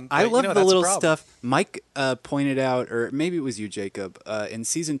 But I but, love that's the a little problem. stuff. Mike pointed out, or maybe it was you, Jacob. In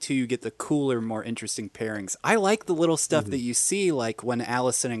season 2, you get the cooler, more interesting pairings. I like the little stuff that you see, like when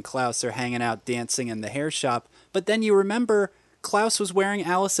Allison and Klaus are hanging out dancing in the hair shop. But then you remember Klaus was wearing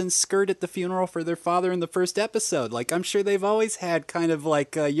Allison's skirt at the funeral for their father in the first episode. Like I'm sure they've always had kind of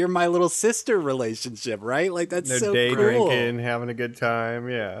like you're my little sister relationship, right? Like that's they're so day cool. drinking, having a good time.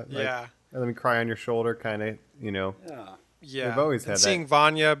 Yeah, Yeah. Let me cry on your shoulder, kind of. Yeah, We've always and had seeing that.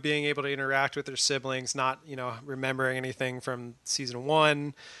 Vanya being able to interact with her siblings, not remembering anything from season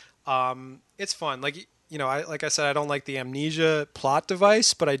 1, it's fun. Like like I said, I don't like the amnesia plot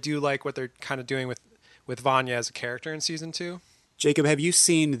device, but I do like what they're kind of doing with Vanya as a character in season 2. Jacob, have you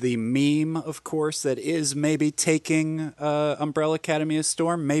seen the meme, of course, that is maybe taking Umbrella Academy of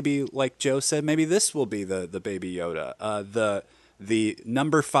Storm? Maybe, like Joe said, maybe this will be the Baby Yoda. The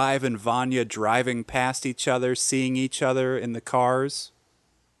number 5 and Vanya driving past each other, seeing each other in the cars.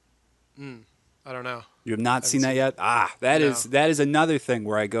 I don't know. You have not seen that yet? That No. is another thing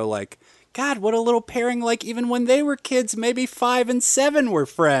where I go like, God, what a little pairing. Like even when they were kids, maybe 5 and 7 were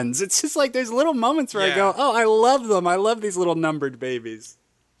friends. It's just like there's little moments where I Yeah. go, oh, I love them. I love these little numbered babies.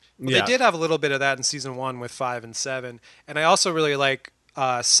 Well, they did have a little bit of that in season 1 with 5 and 7, and I also really like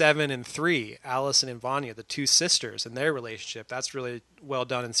 7 and 3, Allison and Vanya, the two sisters, and their relationship. That's really well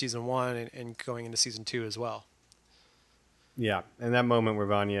done in season 1 and going into season 2 as well. Yeah, and that moment where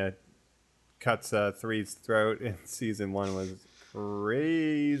Vanya cuts 3's throat in season 1 was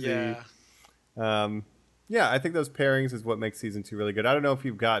crazy. Yeah. Yeah, I think those pairings is what makes season 2 really good. I don't know if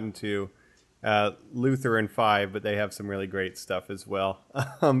you've gotten to Luther and 5, but they have some really great stuff as well.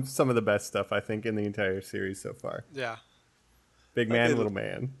 Some of the best stuff, I think, in the entire series so far. Yeah. Big man, little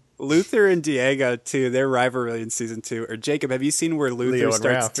man. Luther and Diego too. Their rivalry in season 2. Or Jacob, have you seen where Luther Leo and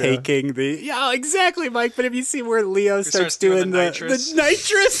starts Ralph, taking the? Yeah, exactly, Mike. But have you seen where Leo starts doing the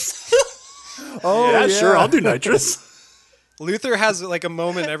nitrous? Oh, yeah, sure. I'll do nitrous. Luther has like a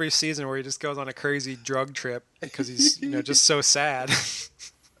moment every season where he just goes on a crazy drug trip because he's just so sad.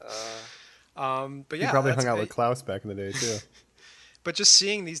 But yeah, He probably hung out with Klaus back in the day too. But just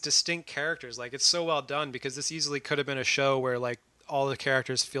seeing these distinct characters, like it's so well done because this easily could have been a show where like all the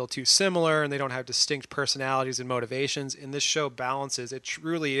characters feel too similar and they don't have distinct personalities and motivations. And this show balances. It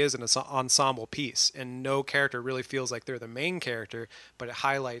truly is an ensemble piece, and no character really feels like they're the main character, but it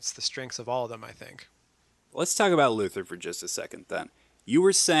highlights the strengths of all of them, I think. Let's talk about Luther for just a second then. You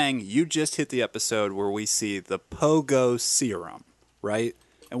were saying you just hit the episode where we see the Pogo serum, right?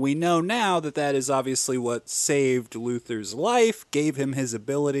 And we know now that that is obviously what saved Luther's life, gave him his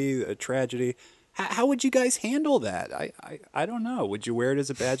ability, a tragedy. How would you guys handle that? I don't know. Would you wear it as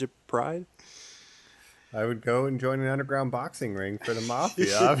a badge of pride? I would go and join an underground boxing ring for the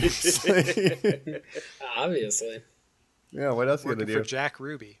mafia, obviously. Obviously. Yeah, what else are you Working going to do? for Jack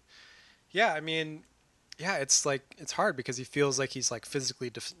Ruby. Yeah, I mean, yeah, it's hard because he feels like he's like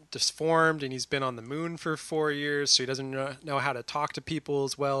physically disformed, and he's been on the moon for 4 years, so he doesn't know how to talk to people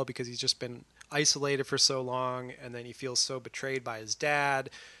as well because he's just been isolated for so long, and then he feels so betrayed by his dad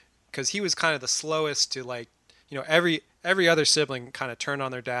because he was kind of the slowest to like, every other sibling kind of turned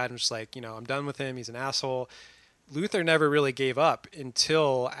on their dad and was just like, I'm done with him, he's an asshole. Luther never really gave up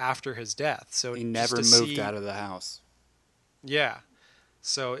until after his death. So he never moved out of the house. Yeah.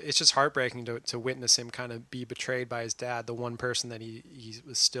 So it's just heartbreaking to witness him kind of be betrayed by his dad, the one person that he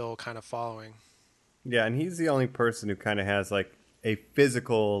was still kind of following. Yeah, and he's the only person who kind of has like a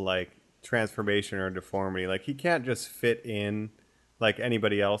physical like transformation or deformity. Like he can't just fit in like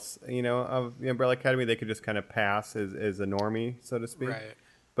anybody else, of the Umbrella Academy. They could just kind of pass as a normie, so to speak. Right.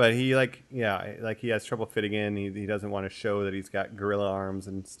 But he he has trouble fitting in. He doesn't want to show that he's got gorilla arms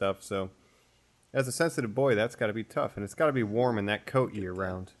and stuff. So as a sensitive boy, that's got to be tough, and it's got to be warm in that coat year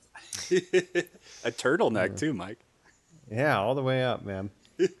round. A turtleneck too, Mike. Yeah, all the way up, man.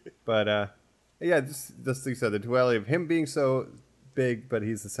 But yeah, just like you said, the duality of him being so big, but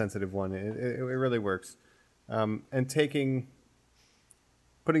he's the sensitive one. It really works. And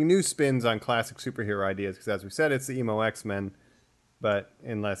putting new spins on classic superhero ideas, because as we said, it's the emo X-Men, but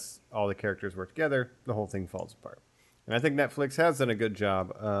unless all the characters work together, the whole thing falls apart. And I think Netflix has done a good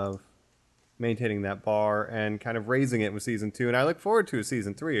job of maintaining that bar and kind of raising it with season 2. And I look forward to a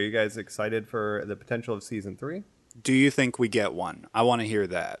season 3. Are you guys excited for the potential of season 3? Do you think we get one? I want to hear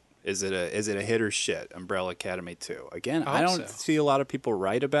that. Is it a hit or shit? Umbrella Academy 2. Again, I don't see a lot of people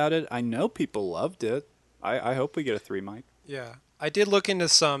write about it. I know people loved it. I hope we get a 3, Mike. Yeah. I did look into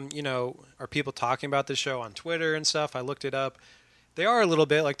some, are people talking about this show on Twitter and stuff? I looked it up. They are a little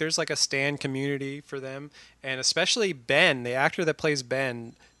bit like there's like a stan community for them, and especially Ben, the actor that plays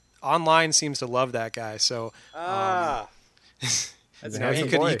Ben, online seems to love that guy. So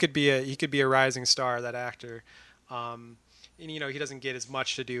he could be a rising star, that actor. And he doesn't get as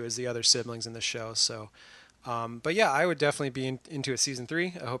much to do as the other siblings in the show. So, but yeah, I would definitely be into a season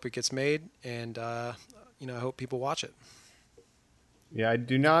 3. I hope it gets made, and I hope people watch it. Yeah, I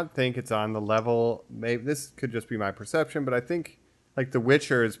do not think it's on the level. Maybe this could just be my perception, but I think like The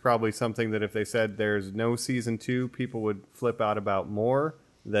Witcher is probably something that if they said there's no season 2, people would flip out about more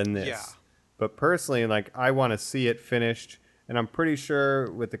than this. Yeah. But personally, like I want to see it finished, and I'm pretty sure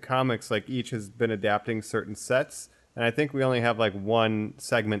with the comics, like each has been adapting certain sets, and I think we only have like one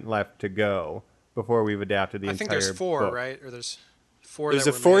segment left to go before we've adapted the entire book. I think there's 4, right? Or there's 4. There's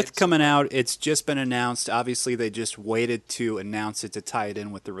a 4th coming out. It's just been announced. Obviously, they just waited to announce it to tie it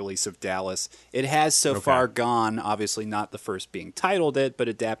in with the release of Dallas. It has so far gone, obviously not the first being titled it, but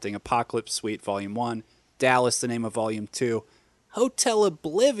adapting Apocalypse Suite Volume 1, Dallas, the name of Volume 2, Hotel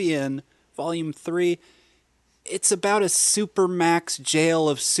Oblivion, Volume 3. It's about a supermax jail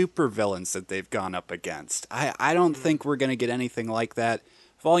of supervillains that they've gone up against. I don't think we're going to get anything like that.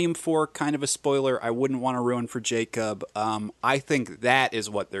 Volume 4, kind of a spoiler. I wouldn't want to ruin for Jacob. I think that is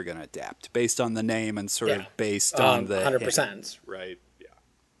what they're going to adapt, based on the name and sort of based on the 100%. hints, right? Yeah.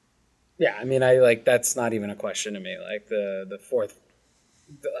 Yeah, I mean, that's not even a question to me. Like the 4th,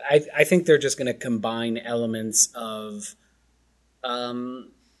 I think they're just going to combine elements of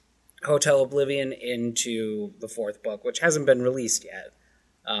Hotel Oblivion into the 4th book, which hasn't been released yet.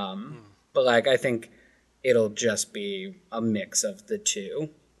 But like, I think it'll just be a mix of the two.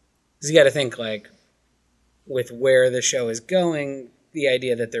 Because you got to think, like, with where the show is going, the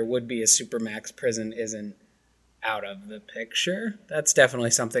idea that there would be a supermax prison isn't out of the picture. That's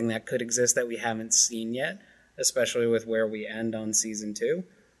definitely something that could exist that we haven't seen yet, especially with where we end on season 2.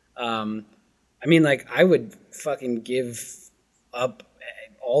 I mean, like, I would fucking give up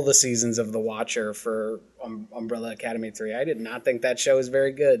all the seasons of The Watcher for Umbrella Academy 3. I did not think that show was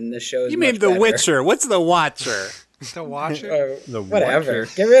very good, and this show is You mean much The better. Witcher? What's The Watcher? The Watcher? The Whatever.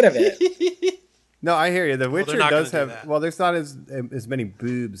 Watcher. Get rid of it. No, I hear you. The they're Witcher not does gonna do have. that. Well, there's not as many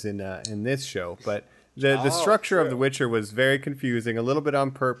boobs in this show, but the structure of The Witcher was very confusing, a little bit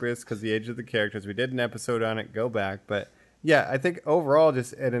on purpose because the age of the characters. We did an episode on it. Go back, but yeah, I think overall,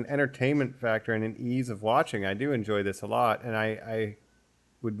 just at an entertainment factor and an ease of watching, I do enjoy this a lot, and I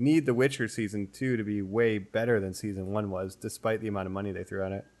would need The Witcher season 2 to be way better than season 1 was, despite the amount of money they threw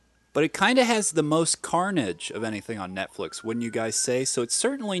at it. But it kind of has the most carnage of anything on Netflix, wouldn't you guys say? So it's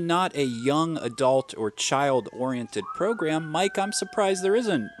certainly not a young adult or child-oriented program. Mike, I'm surprised there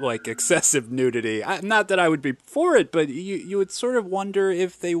isn't, like, excessive nudity. Not that I would be for it, but you would sort of wonder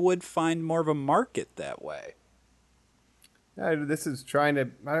if they would find more of a market that way. This is trying to.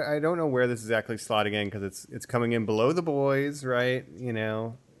 I don't know where this is exactly slotting in because it's coming in below The Boys, right? You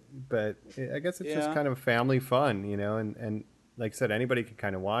know, but I guess it's just kind of family fun, you know, and like I said, anybody can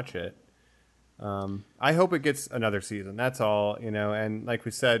kind of watch it. I hope it gets another season. That's all, you know. And like we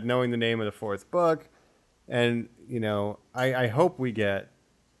said, knowing the name of the fourth book, and you know, I hope we get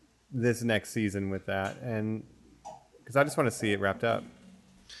this next season with that, and because I just want to see it wrapped up.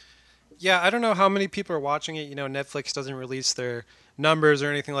 Yeah, I don't know how many people are watching it. You know, Netflix doesn't release their numbers or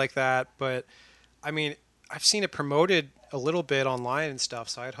anything like that. But, I mean, I've seen it promoted a little bit online and stuff,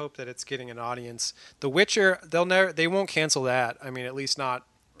 so I'd hope that it's getting an audience. The Witcher, they won't cancel that. I mean, at least not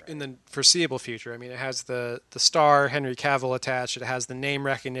in the foreseeable future. I mean, it has the star, Henry Cavill, attached. It has the name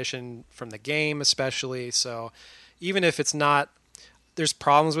recognition from the game especially. So even if it's not, there's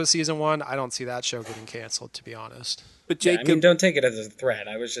problems with season 1, I don't see that show getting canceled, to be honest. But Jacob, I mean, don't take it as a threat.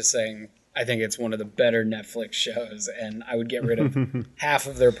 I was just saying I think it's one of the better Netflix shows, and I would get rid of half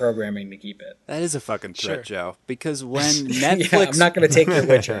of their programming to keep it. that is a fucking threat, Sure. Joe. Because when Netflix... Yeah, I'm not going to take your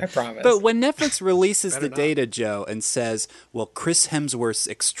Witcher, I promise. But when Netflix releases the not. data, Joe, and says, well, Chris Hemsworth's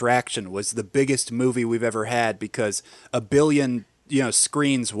Extraction was the biggest movie we've ever had because 1 billion,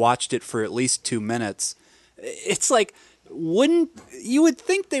 screens watched it for at least 2 minutes, it's like... you would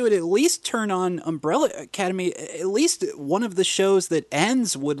think they would at least turn on Umbrella Academy, at least one of the shows that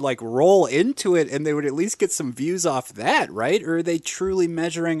ends would like roll into it and they would at least get some views off that, right? Or are they truly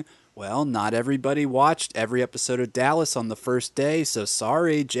measuring, well, not everybody watched every episode of Dallas on the first day, so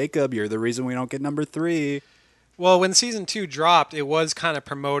sorry, Jacob, you're the reason we don't get number 3. Well, when season 2 dropped, it was kind of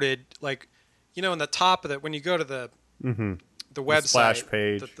promoted, like, in the top of it, when you go to the website, splash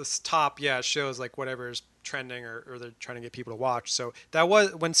page. the top, it shows like whatever's trending or they're trying to get people to watch. So that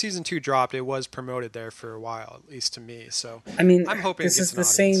was when season 2 dropped. It was promoted there for a while, at least to me. So I mean, I'm hoping this it gets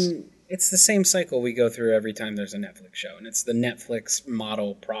is the an audience. same. It's the same cycle we go through every time there's a Netflix show, and it's the Netflix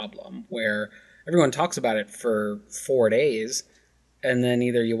model problem where everyone talks about it for 4 days, and then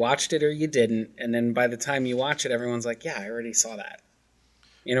either you watched it or you didn't, and then by the time you watch it, everyone's like, "Yeah, I already saw that."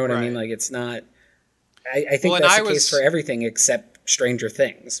 You know what I mean? Right. Like, it's not. I think Well, that's and the case for everything except Stranger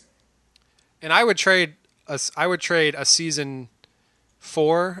Things. And I would trade a season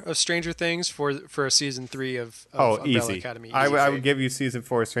 4 of Stranger Things for a season 3 of Umbrella easy. Academy. I Easy. would give you season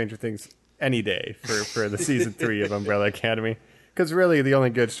 4 of Stranger Things any day for the season 3 of Umbrella Academy. Because really, the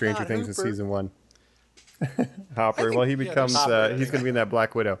only good Stranger Things is season 1. Hopper. Well, he becomes. He's going to be in that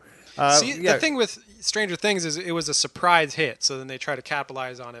Black Widow. The thing with Stranger Things is it was a surprise hit, so then they try to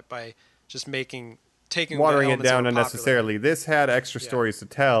capitalize on it by just taking watering the it elements down that were unnecessarily. This had extra stories to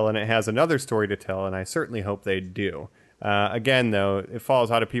tell, and it has another story to tell, and I certainly hope they do. Again, though, it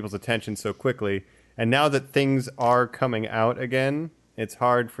falls out of people's attention so quickly, and now that things are coming out again, it's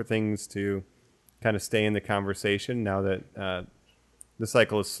hard for things to kind of stay in the conversation now that the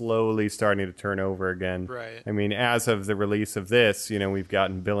cycle is slowly starting to turn over again. Right. I mean, as of the release of this, we've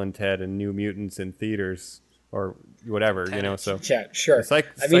gotten Bill and Ted and New Mutants in theaters or whatever, so Yeah, sure. It's like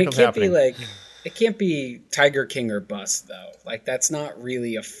I mean, it cycle's can't happening. be like it can't be Tiger King or bust though. Like that's not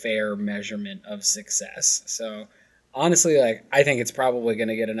really a fair measurement of success. So honestly, like I think it's probably going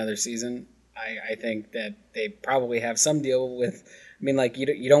to get another season. I think that they probably have some deal with. I mean, like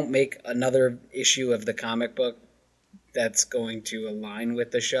you don't make another issue of the comic book that's going to align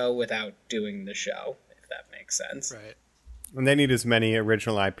with the show without doing the show, if that makes sense. Right. And they need as many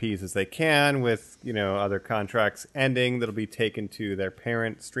original IPs as they can with, other contracts ending that'll be taken to their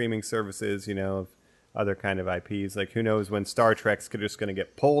parent streaming services, of other kind of IPs. Like, who knows when Star Trek's just going to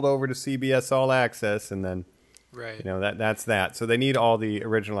get pulled over to CBS All Access, and then, Right. that's that. So they need all the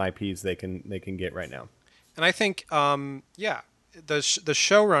original IPs they can get right now. And I think, the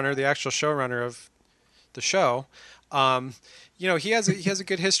showrunner, the actual showrunner of the show, He has a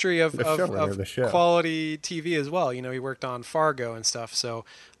good history of showrunner of the show. quality TV as well. He worked on Fargo and stuff. So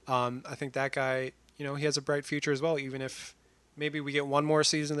I think that guy, he has a bright future as well. Even if maybe we get one more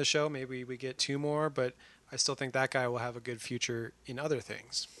season of the show, maybe we get 2 more, but I still think that guy will have a good future in other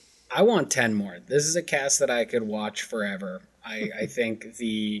things. I want 10 more. This is a cast that I could watch forever. I think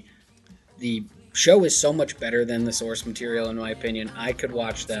the show is so much better than the source material, in my opinion. I could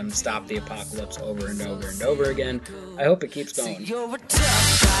watch them stop the apocalypse over and over and over again. I hope it keeps going. You're a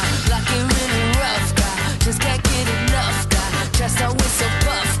tough guy, like a really rough guy. Just can't get enough guy, just always so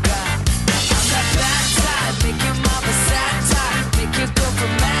buff guy. I'm that bad type, make your mama sad type, make your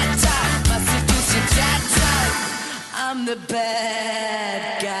girlfriend mad type, my seduce your dad type. I'm the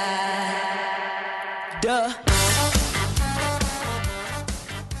bad guy. Duh.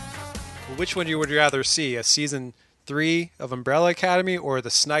 Which one would you rather see, a season 3 of Umbrella Academy or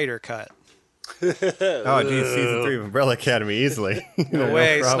the Snyder Cut? Oh, geez, season 3 of Umbrella Academy easily. No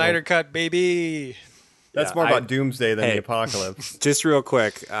way, Snyder Cut, baby. That's more about Doomsday than the apocalypse. Just real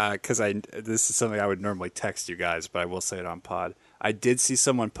quick, because this is something I would normally text you guys, but I will say it on pod. I did see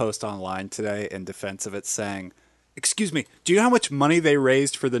someone post online today in defense of it saying, excuse me, do you know how much money they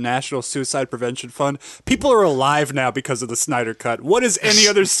raised for the National Suicide Prevention Fund? People are alive now because of the Snyder Cut. What has any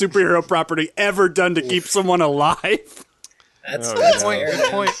other superhero property ever done to keep someone alive? That's fair.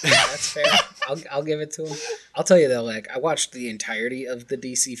 Good point. That's fair. I'll give it to him. I'll tell you though, I watched the entirety of the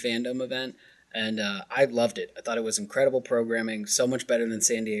DC fandom event, and I loved it. I thought it was incredible programming, so much better than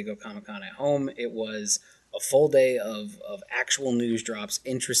San Diego Comic-Con at home. It was a full day of actual news drops,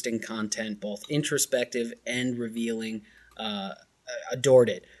 interesting content, both introspective and revealing. Adored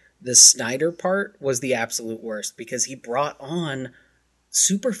it. The Snyder part was the absolute worst because he brought on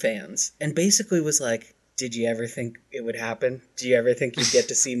super fans and basically was like, did you ever think it would happen? Do you ever think you'd get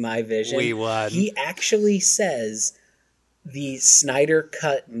to see my vision? We won. He actually says the Snyder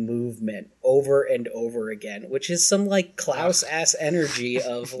Cut movement over and over again, which is some Klaus-ass energy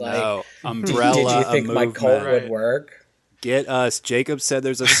of Umbrella. Did you think my cult would work? Get us. Jacob said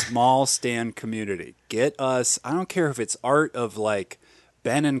there's a small stand community. Get us. I don't care if it's art of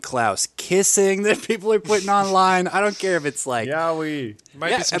Ben and Klaus kissing that people are putting online. I don't care if it's Yowie.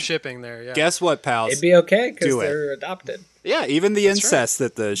 Might be some shipping there. Yeah. Guess what, pals? It'd be okay because they're adopted. Yeah, even the incest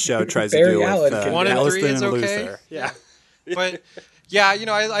that the show tries to do with 1 and 3 is and okay. Luther. Yeah. But yeah,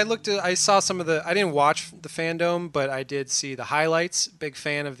 I saw some of I didn't watch the fandom, but I did see the highlights. Big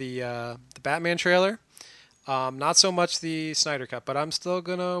fan of the Batman trailer. Not so much the Snyder Cut, but I'm still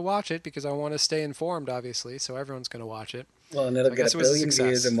gonna watch it because I want to stay informed, obviously. So everyone's gonna watch it. Well, and it'll get a billion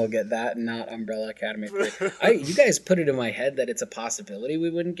views, and we'll get that, and not Umbrella Academy 3. You guys put it in my head that it's a possibility we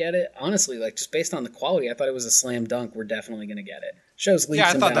wouldn't get it. Honestly, just based on the quality, I thought it was a slam dunk. We're definitely going to get it. Shows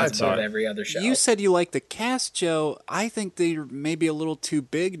leaps and bounds above every other show. You said you like the cast, Joe. I think they're maybe a little too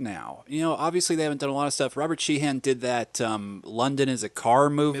big now. Obviously they haven't done a lot of stuff. Robert Sheehan did that London is a Car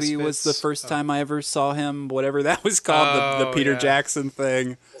movie. Misfits. Was the first time I ever saw him, whatever that was called, the Peter Jackson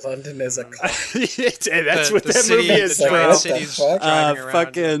thing. London is a car. That's what that movie is, bro.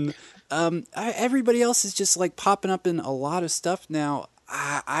 Everybody else is just popping up in a lot of stuff now.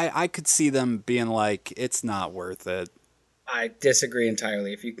 I could see them being it's not worth it. I disagree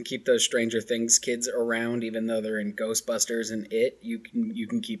entirely. If you can keep those Stranger Things kids around, even though they're in Ghostbusters and It, you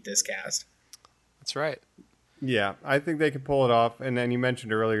can keep this cast. That's right. Yeah, I think they could pull it off. And then you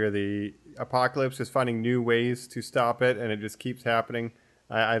mentioned earlier the apocalypse is finding new ways to stop it, and it just keeps happening.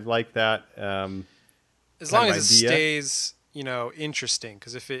 I like that. As long as it stays, interesting.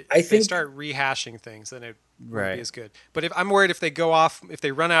 Because if they start rehashing things, then it won't be as good. But I'm worried if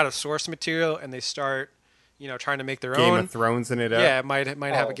they run out of source material and they start trying to make their Game own of Thrones in it. Yeah, it might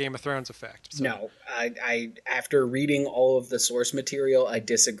have a Game of Thrones effect. So. No, I after reading all of the source material, I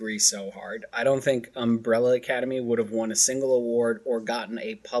disagree so hard. I don't think Umbrella Academy would have won a single award or gotten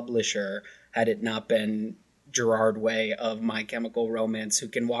a publisher had it not been Gerard Way of My Chemical Romance, who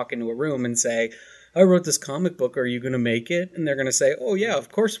can walk into a room and say, I wrote this comic book, are you going to make it? And they're going to say, oh yeah,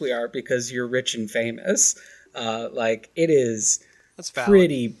 of course we are, because you're rich and famous. It is... That's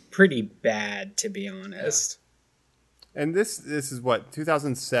pretty bad, to be honest. Yeah. And this is what,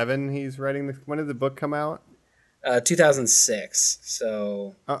 2007 he's writing this. When did the book come out? 2006.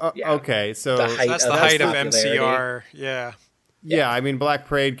 So yeah. Okay, so that's the height of MCR. Yeah, I mean Black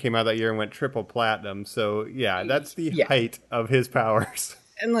Parade came out that year and went triple platinum. So yeah, that's the height of his powers.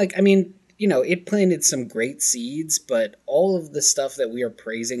 And it planted some great seeds, but all of the stuff that we are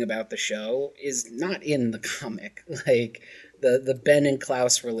praising about the show is not in the comic. The Ben and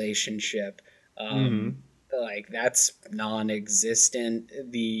Klaus relationship, like that's non-existent.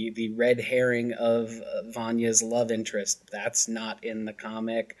 The red herring of Vanya's love interest, that's not in the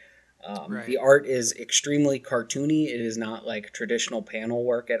comic. Right. The art is extremely cartoony. It is not like traditional panel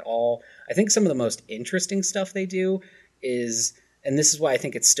work at all. I think some of the most interesting stuff they do is, and this is why I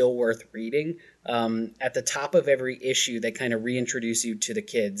think it's still worth reading, at the top of every issue, they kind of reintroduce you to the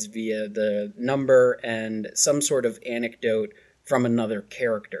kids via the number and some sort of anecdote from another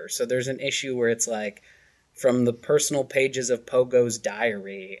character. So there's an issue where it's like, from the personal pages of Pogo's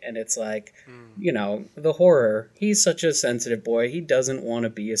diary, and it's like, you know, the horror. He's such a sensitive boy. He doesn't want to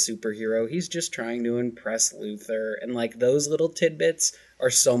be a superhero. He's just trying to impress Luthor. And like those little tidbits are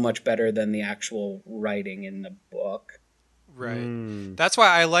so much better than the actual writing in the book. Right. That's why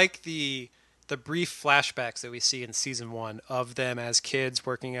I like the brief flashbacks that we see in season 1 of them as kids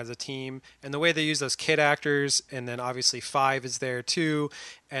working as a team, and the way they use those kid actors, and then obviously Five is there too,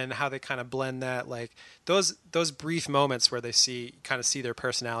 and how they kind of blend that, like those brief moments where they kind of see their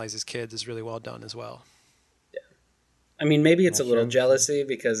personalities as kids is really well done as well. Yeah. I mean, maybe it's a little jealousy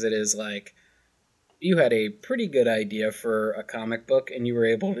because it is like, you had a pretty good idea for a comic book and you were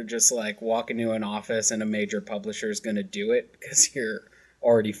able to just like walk into an office and a major publisher is going to do it because you're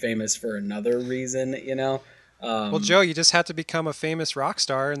already famous for another reason, you know? Well, Joe, you just have to become a famous rock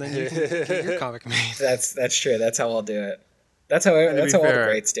star and then you can get your comic made. That's true. That's how I'll do it. That's how all the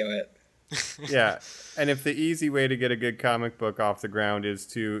greats do it. Yeah. And if the easy way to get a good comic book off the ground is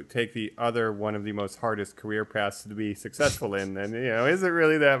to take the other one of the most hardest career paths to be successful in, then, you know, is it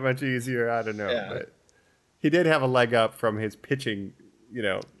really that much easier? I don't know. Yeah. But he did have a leg up from his pitching, you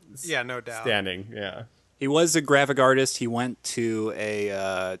know, yeah, no doubt. standing. Yeah. He was a graphic artist. He went to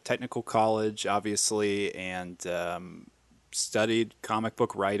a technical college, obviously, and studied comic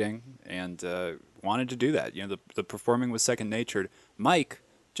book writing and wanted to do that. You know, the performing was second nature. Mike,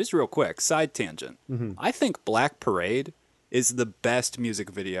 just real quick, side tangent. I think Black Parade is the best music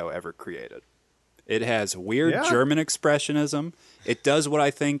video ever created. It has weird German expressionism. It does what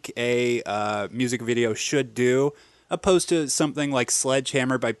I think a music video should do, opposed to something like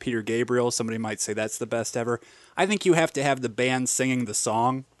Sledgehammer by Peter Gabriel. Somebody might say that's the best ever. I think you have to have the band singing the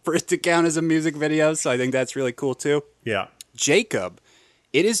song for it to count as a music video, so I think that's really cool too. Yeah. Jacob,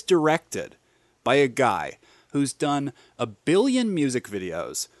 it is directed by a guy who's done 1 billion music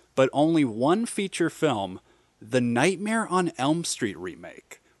videos, but only one feature film, the Nightmare on Elm Street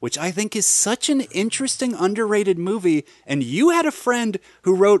remake, which I think is such an interesting, underrated movie. And you had a friend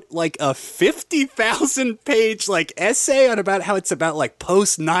who wrote like a 50,000-page like essay on about how it's about like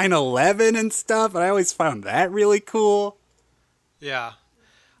post 9/11 and stuff. And I always found that really cool. Yeah.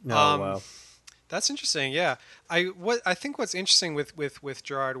 Wow. That's interesting. Yeah. I think what's interesting with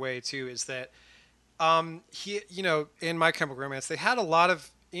Gerard Way too is that he, you know, in My Chemical Romance, they had a lot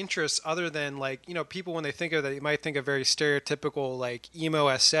of interests other than like, you know, people when they think of that, you might think of very stereotypical like emo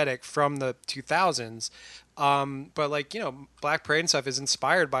aesthetic from the 2000s. But like, you know, Black Parade and stuff is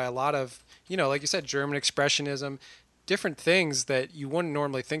inspired by a lot of, you know, like you said, German expressionism, different things that you wouldn't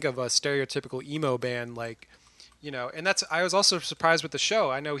normally think of a stereotypical emo band, like, you know. And that's, I was also surprised with the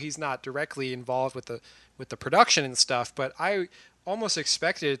show. I know he's not directly involved with the production and stuff, but I almost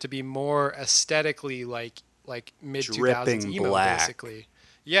expected it to be more aesthetically like mid 2000s emo black. Basically.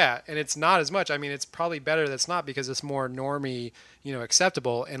 Yeah, and it's not as much. I mean, it's probably better that's not, because it's more normie, you know,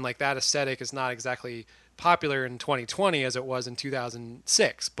 acceptable, and like that aesthetic is not exactly popular in 2020 as it was in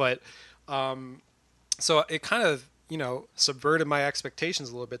 2006. But so it kind of, you know, subverted my expectations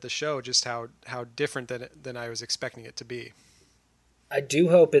a little bit, the show, just how different than I was expecting it to be. I do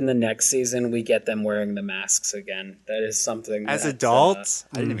hope in the next season we get them wearing the masks again. That is something As that, adults?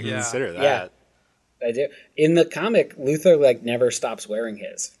 I didn't even consider that. Yeah. I do. In the comic, Luthor like never stops wearing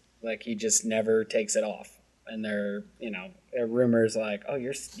his. Like he just never takes it off. And there are rumors like, "Oh,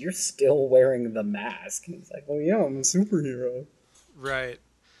 you're still wearing the mask." And he's like, "Oh yeah, I'm a superhero." Right.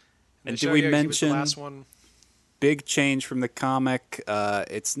 And did we mention the last one? Big change from the comic?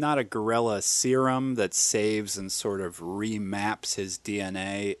 It's not a gorilla serum that saves and sort of remaps his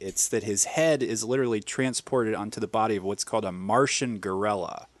DNA. It's that his head is literally transported onto the body of what's called a Martian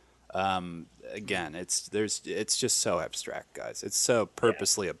gorilla. Again, it's just so abstract, guys. It's so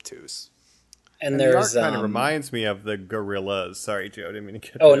purposely obtuse. And the there's art kind of reminds me of the gorillas. Sorry, Joe, didn't mean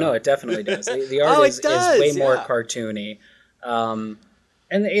to get. Oh no, it definitely does. The art is way more yeah. cartoony.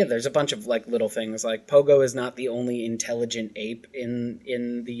 And yeah, there's a bunch of like little things. Like Pogo is not the only intelligent ape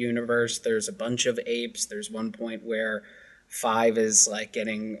in the universe. There's a bunch of apes. There's one point where Five is like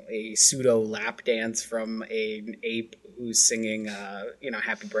getting a pseudo lap dance from an ape who's singing,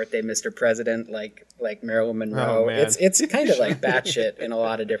 "Happy Birthday, Mr. President," like Marilyn Monroe. Oh, man. It's kind of like batshit in a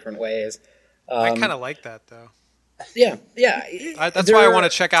lot of different ways. I kind of like that though. Yeah. That's why I want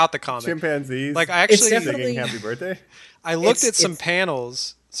to check out the comic. Chimpanzees. Like I actually, definitely- singing Happy Birthday. I looked it's- at some it's-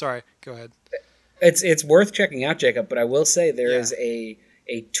 panels. Sorry, go ahead. It's worth checking out, Jacob, but I will say there Yeah. is a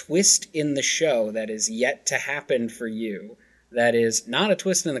twist in the show that is yet to happen for you. That is not a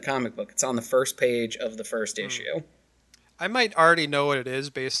twist in the comic book. It's on the first page of the first issue. I might already know what it is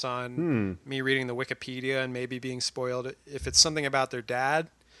based on me reading the Wikipedia and maybe being spoiled. If it's something about their dad,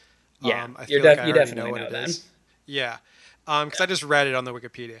 Yeah, I you feel like I already definitely know what know it then. is. Yeah, because I just read it on the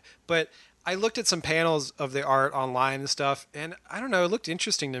Wikipedia. But I looked at some panels of the art online and stuff, and I don't know, it looked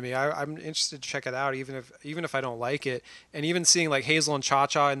interesting to me. I'm interested to check it out, even if I don't like it. And even seeing like Hazel and Cha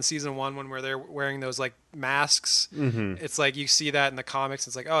Cha in season 1, when where they're wearing those like masks, it's like you see that in the comics.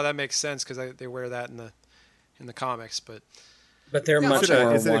 It's like, oh, that makes sense because they wear that in the comics. But But they're much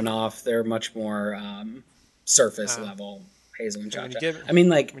more is it a- one-off. They're much more surface level. Hazel and Cha when Cha. you get, I mean,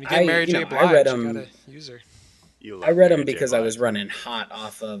 like when you get Mary J. I Blige, read you them. gotta use her. I read them because I was running hot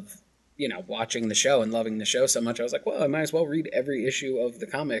off of watching the show and loving the show so much. I was like, well, I might as well read every issue of the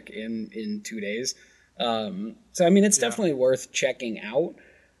comic in 2 days. So I mean, it's definitely worth checking out,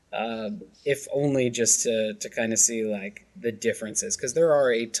 if only just to kind of see like the differences, because there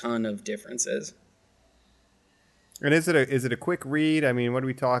are a ton of differences. And is it a quick read? I mean, what are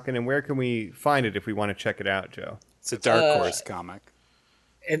we talking? And where can we find it if we want to check it out, Joe? It's a Dark Horse comic.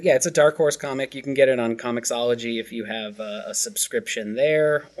 It's a Dark Horse comic. You can get it on Comixology if you have a subscription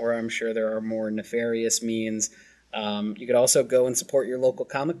there, or I'm sure there are more nefarious means. You could also go and support your local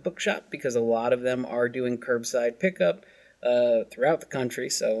comic book shop, because a lot of them are doing curbside pickup throughout the country.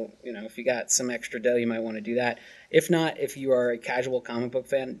 So, if you got some extra dough, you might want to do that. If not, if you are a casual comic book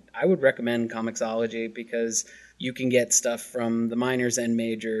fan, I would recommend Comixology, because you can get stuff from the minors and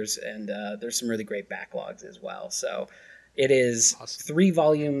majors, and there's some really great backlogs as well. So it is 3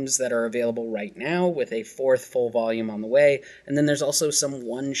 volumes that are available right now, with a 4th full volume on the way. And then there's also some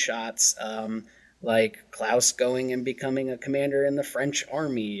one-shots, like Klaus going and becoming a commander in the French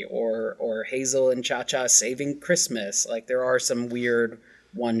army, or Hazel and Cha Cha saving Christmas. Like, there are some weird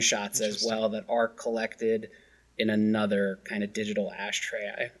one-shots as well that are collected in another kind of digital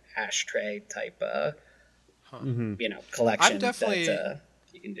ashtray type collection that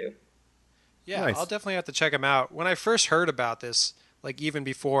you can do. Yeah, Nice. I'll definitely have to check them out. When I first heard about this, like even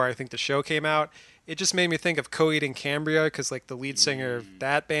before I think the show came out, it just made me think of Coheed and Cambria, because like the lead singer of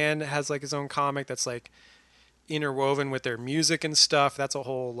that band has like his own comic that's like interwoven with their music and stuff. That's a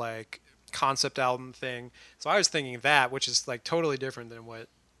whole like concept album thing. So I was thinking that, which is like totally different than what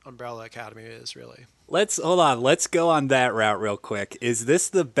Umbrella Academy is really. Let's go on that route real quick. Is this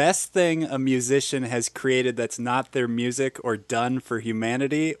the best thing a musician has created that's not their music or done for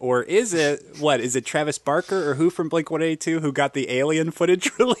humanity? Or is it Travis Barker or who from Blink-182 who got the alien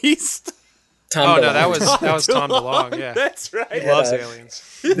footage released? Tom DeLonge. that was Tom DeLonge, yeah. That's right. He loves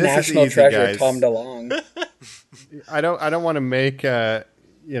aliens. National easy, treasure, guys. Tom DeLonge. I don't want to make I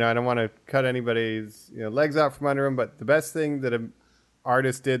don't want to cut anybody's legs out from under them. But the best thing that a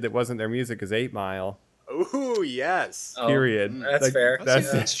artist did that wasn't their music is 8 Mile. Ooh, yes. Period. That's fair.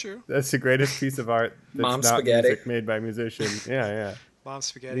 That's true. That's the greatest piece of art that's Mom not Spaghetti. music made by musicians. Yeah. Mom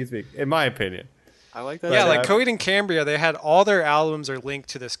Spaghetti. Needs to be, in my opinion. I like that. Yeah, But, like Coheed and Cambria, they had all their albums are linked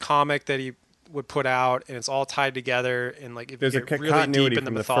to this comic that he would put out, and it's all tied together. And like, if There's you a get really continuity deep in the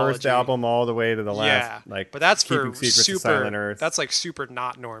from the mythology, first album all the way to the last. yeah, Like, but that's Keeping for Secrets of Silent super. Earth. That's like super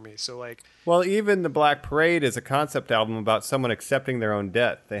not normie. So like, Well, even the Black Parade is a concept album about someone accepting their own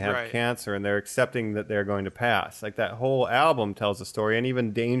death. They have Right. cancer and they're accepting that they're going to pass. Like, that whole album tells a story. And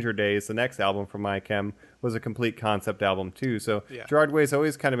even Danger Days, the next album from My Chem, was a complete concept album too. So Yeah. Gerard Way's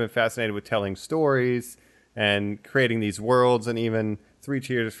always kind of been fascinated with telling stories and creating these worlds. And even Three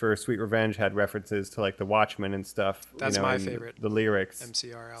Cheers for Sweet Revenge had references to like the Watchmen and stuff. That's my in favorite the lyrics.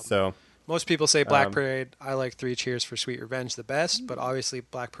 MCR album. So most people say Black Parade. I like Three Cheers for Sweet Revenge the best, but obviously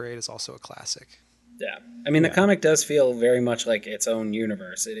Black Parade is also a classic. Yeah. I mean, the comic does feel very much like its own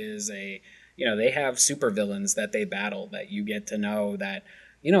universe. It is they have supervillains that they battle that you get to know that,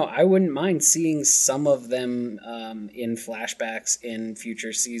 I wouldn't mind seeing some of them in flashbacks in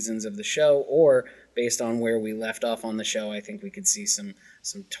future seasons of the show, or based on where we left off on the show, I think we could see some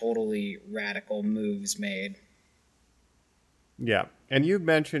totally radical moves made. yeah. And you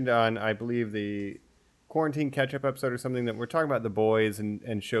mentioned on, I believe, the Quarantine Catch-Up episode or something that we're talking about The Boys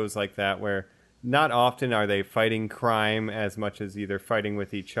and shows like that where not often are they fighting crime as much as either fighting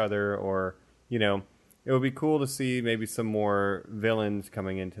with each other or, it would be cool to see maybe some more villains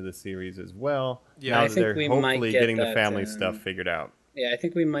coming into the series as well. Yeah, now I that think they're we might hopefully get getting the that, family stuff figured out. Yeah, I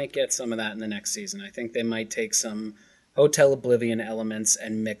think we might get some of that in the next season. I think they might take some Hotel Oblivion elements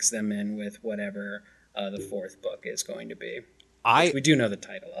and mix them in with whatever the fourth book is going to be. Which we do know the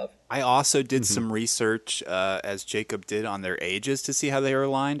title of. I also did some research, as Jacob did, on their ages to see how they were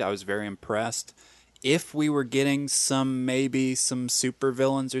aligned. I was very impressed. If we were getting maybe some super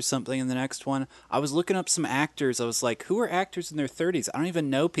villains or something in the next one, I was looking up some actors. I was like, who are actors in their 30s? I don't even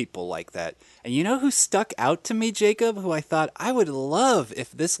know people like that. And you know who stuck out to me, Jacob, who I thought I would love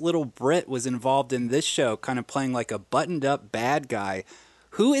if this little Brit was involved in this show, kind of playing like a buttoned-up bad guy.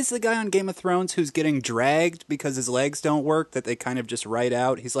 Who is the guy on Game of Thrones who's getting dragged because his legs don't work that they kind of just write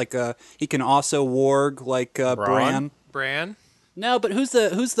out? He's like he can also warg like Bran. Bran? No, but who's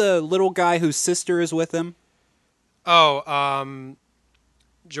the little guy whose sister is with him? Oh,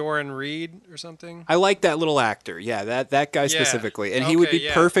 Joran Reed or something? I like that little actor. Yeah, that guy specifically. And he would be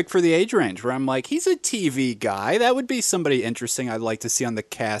Okay, perfect for the age range where I'm like, he's a TV guy. That would be somebody interesting I'd like to see on the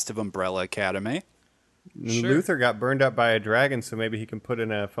cast of Umbrella Academy. Sure. Luther got burned up by a dragon, so maybe he can put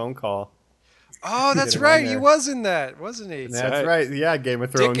in a phone call. Oh, that's right. He was in that, wasn't he? That's right. Yeah, Game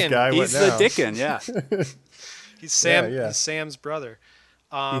of Thrones Dickon. guy. He's the Dickon, yeah. He's Sam. Yeah. He's Sam's brother.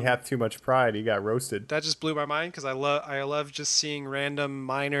 He had too much pride. He got roasted. That just blew my mind because I love just seeing random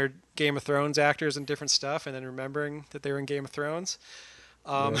minor Game of Thrones actors in different stuff and then remembering that they were in Game of Thrones.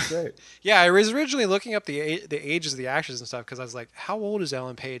 That's great. Yeah, I was originally looking up the ages of the actors and stuff because I was like, how old is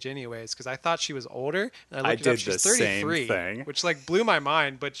Ellen Page anyways? Because I thought she was older. And I looked it up, she's 33, which like blew my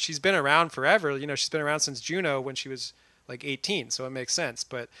mind. But she's been around forever. You know, she's been around since Juno when she was like 18, so it makes sense.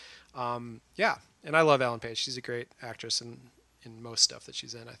 But yeah, and I love Ellen Page. She's a great actress in most stuff that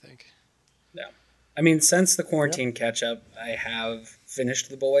she's in, I think. Yeah. I mean, since the quarantine catch-up, I have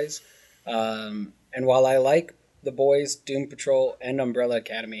finished The Boys. And while I like The Boys, Doom Patrol, and Umbrella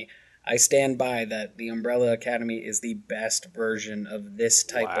Academy, I stand by that the Umbrella Academy is the best version of this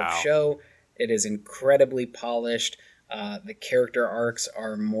type of show. It is incredibly polished. The character arcs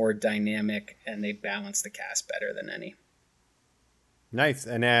are more dynamic, and they balance the cast better than any. Nice.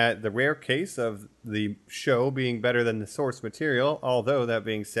 And the rare case of the show being better than the source material, although that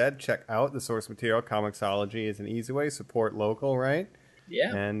being said, check out the source material. Comixology is an easy way. Support local, right?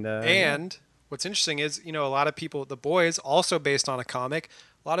 Yeah. And what's interesting is, you know, a lot of people, The Boys, also based on a comic,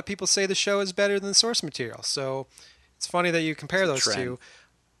 a lot of people say the show is better than the source material. So it's funny that you compare those two.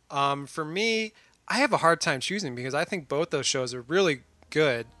 For me, I have a hard time choosing because I think both those shows are really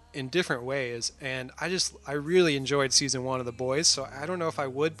good in different ways. And I really enjoyed season 1 of The Boys. So I don't know if I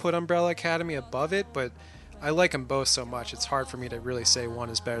would put Umbrella Academy above it, but I like them both so much. It's hard for me to really say one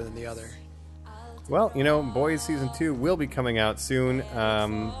is better than the other. Well, you know, Boys Season 2 will be coming out soon.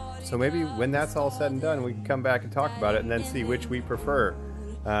 So maybe when that's all said and done, we can come back and talk about it and then see which we prefer.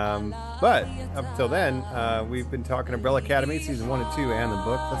 But up until then, we've been talking Umbrella Academy, Season 1 and 2, and the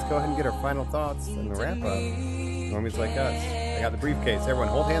book. Let's go ahead and get our final thoughts and the wrap-up. Normies like us. I got the briefcase. Everyone,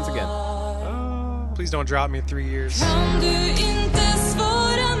 hold hands again. Please don't drop me in 3 years.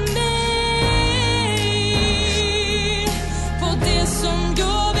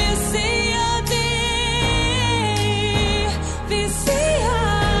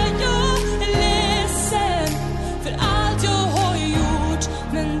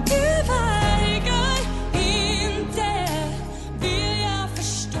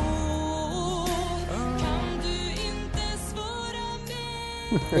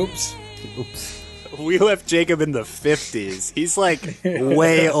 Oops. We left Jacob in the 50s. He's like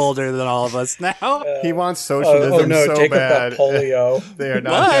way older than all of us now. He wants socialism so Jacob bad. got polio. They are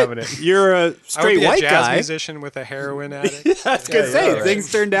not having it. You're a straight I would be white a jazz guy. musician with a heroin addict. I was going to say, right.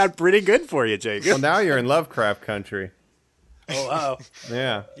 things turned out pretty good for you, Jacob. Well, now you're in Lovecraft country. Oh, wow.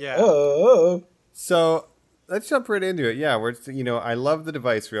 Yeah. Yeah. Oh. So let's jump right into it. Yeah, I love the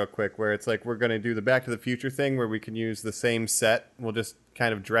device real quick where it's like we're going to do the Back to the Future thing where we can use the same set. We'll just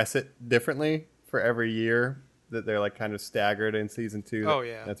kind of dress it differently for every year that they're like kind of staggered in season 2. Oh,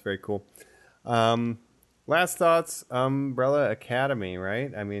 yeah. That's very cool. Last thoughts, Umbrella Academy,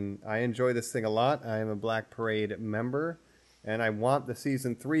 right? I mean, I enjoy this thing a lot. I am a Black Parade member and I want the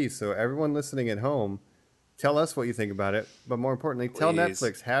season 3. So everyone listening at home, tell us what you think about it. But more importantly, tell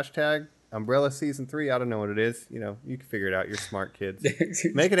Netflix, hashtag Umbrella Season 3. I don't know what it is. You know, you can figure it out. You're smart kids.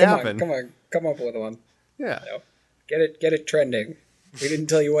 Make it happen. Come on. Come up with one. Yeah. No. Get it trending. We didn't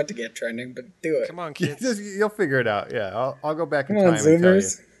tell you what to get trending, but do it. Come on, kids. You'll figure it out. Yeah, I'll go back in Come time on, and tell you.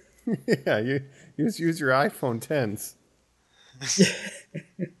 Zoomers. Yeah, you use your iPhone 10s.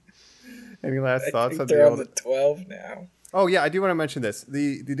 Any last I thoughts think on they're the on old? the 12 now. Oh yeah, I do want to mention this.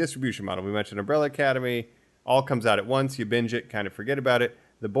 The distribution model. We mentioned Umbrella Academy. All comes out at once. You binge it, kind of forget about it.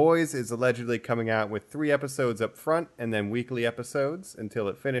 The Boys is allegedly coming out with 3 episodes up front and then weekly episodes until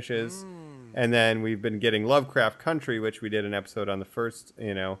it finishes. And then we've been getting Lovecraft Country, which we did an episode on the first,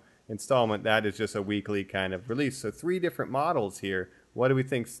 installment. That is just a weekly kind of release. So 3 different models here. What do we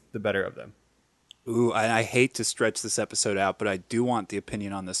think's the better of them? Ooh, and I hate to stretch this episode out, but I do want the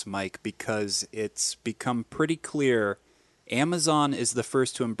opinion on this, Mike, because it's become pretty clear Amazon is the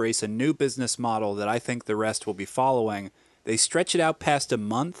first to embrace a new business model that I think the rest will be following. They stretch it out past a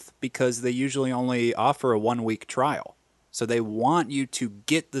month because they usually only offer a 1-week trial. So they want you to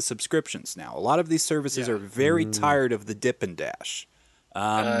get the subscriptions now. A lot of these services are very tired of the dip and dash.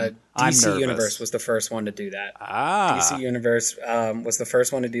 I'm DC nervous. Universe was the first one to do that. Ah. DC Universe was the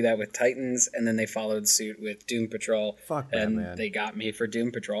first one to do that with Titans, and then they followed suit with Doom Patrol. Fuck that, and man. they got me for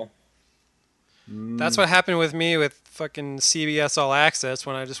Doom Patrol. That's what happened with me with fucking CBS All Access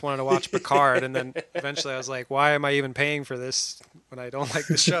when I just wanted to watch Picard, and then eventually I was like, why am I even paying for this when I don't like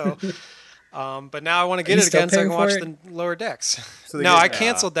the show? But now I want to get it again so I can watch the Lower Decks. No, I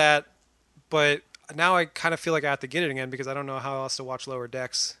canceled that, but now I kind of feel like I have to get it again because I don't know how else to watch Lower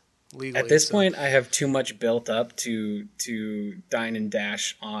Decks legally. At this point, I have too much built up to dine and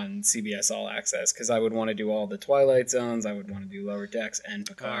dash on CBS All Access because I would want to do all the Twilight Zones. I would want to do Lower Decks and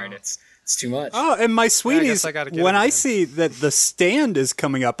Picard. It's too much. Oh, and my sweeties, I when I see that The Stand is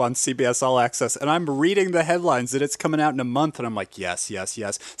coming up on CBS All Access, and I'm reading the headlines that it's coming out in a month, and I'm like, yes,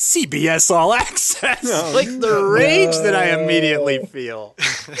 CBS All Access. The rage that I immediately feel.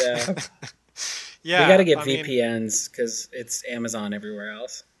 Yeah. Yeah, we got to get VPNs because it's Amazon everywhere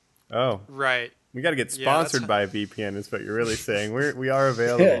else. Oh, right. We got to get sponsored by a VPN. Is what you're really saying. We are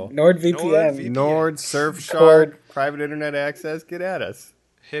available. Yeah, NordVPN. Nord, Surfshark, private internet access. Get at us.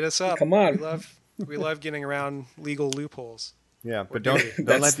 Hit us up. Come on. We love getting around legal loopholes. Yeah, but don't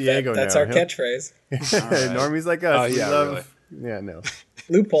let Diego know. That's our catchphrase. Normies like us. Oh, yeah, we love, really. Yeah, no.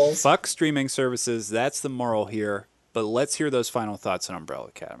 Loopholes. Fuck streaming services. That's the moral here. But let's hear those final thoughts on Umbrella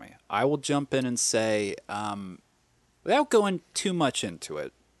Academy. I will jump in and say, without going too much into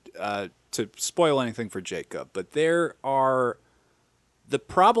it, to spoil anything for Jacob, but there are the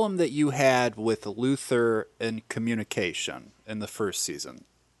problem that you had with Luther and communication in the first season.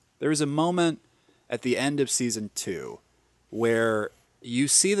 There was a moment at the end of season 2 where you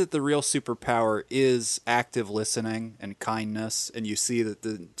see that the real superpower is active listening and kindness, and you see that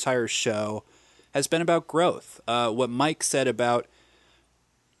the entire show has been about growth. What Mike said about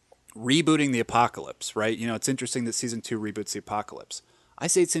rebooting the apocalypse, right? It's interesting that season 2 reboots the apocalypse. I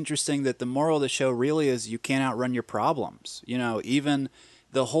say it's interesting that the moral of the show really is you can't outrun your problems. Even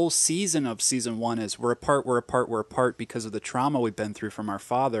the whole season of season 1 is we're apart because of the trauma we've been through from our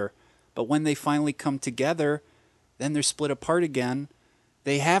father. But when they finally come together, then they're split apart again.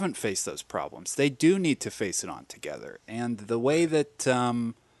 They haven't faced those problems. They do need to face it on together. And the way that,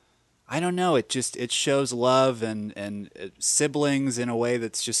 I don't know, it shows love and siblings in a way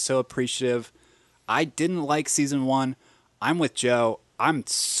that's just so appreciative. I didn't like season 1. I'm with Joe. I'm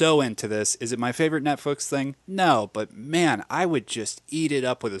so into this. Is it my favorite Netflix thing? No, but man, I would just eat it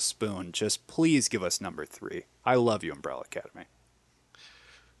up with a spoon. Just please give us number 3. I love you, Umbrella Academy.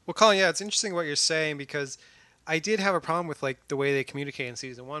 Well, Colin, yeah, it's interesting what you're saying because I did have a problem with the way they communicate in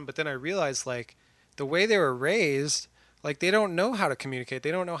season 1, but then I realized the way they were raised, they don't know how to communicate.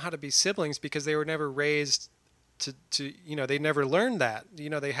 They don't know how to be siblings because they were never raised to they never learned that.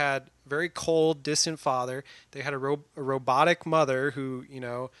 They had very cold, distant father. They had a robotic mother who,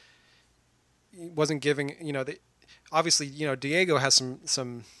 wasn't giving, obviously, Diego has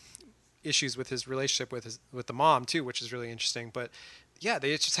some issues with his relationship with the mom too, which is really interesting. But yeah,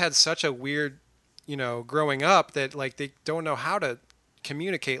 they just had such a weird, growing up that they don't know how to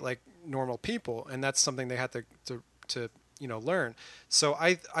communicate like normal people. And that's something they had to learn. So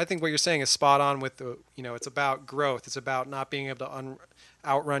I think what you're saying is spot on with the, it's about growth. It's about not being able to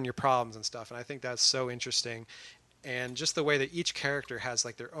outrun your problems and stuff. And I think that's so interesting. And just the way that each character has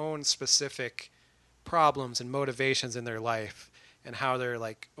their own specific problems and motivations in their life and how they're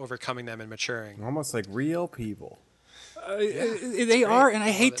overcoming them and maturing. Almost like real people. They are, and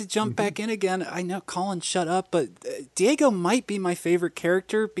I hate to jump back in again. I know, Colin, shut up, but Diego might be my favorite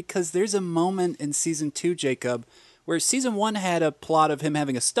character because there's a moment in season 2, Jacob, where season 1 had a plot of him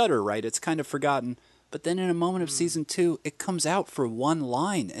having a stutter, right? It's kind of forgotten. But then in a moment of season 2, it comes out for one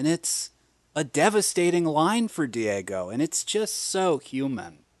line, and it's a devastating line for Diego, and it's just so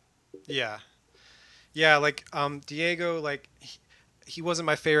human. Yeah. Yeah, Diego, he wasn't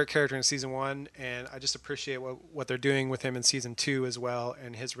my favorite character in season 1, and I just appreciate what they're doing with him in season 2 as well,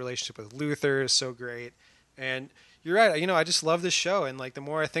 and his relationship with Luther is so great. And you're right, I just love this show, and the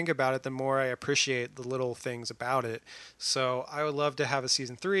more I think about it, the more I appreciate the little things about it. So I would love to have a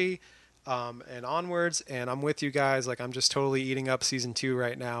season 3. and onwards. And I'm with you guys. Like, I'm just totally eating up season 2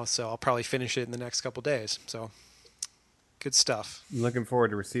 right now. So I'll probably finish it in the next couple days. So good stuff. I'm looking forward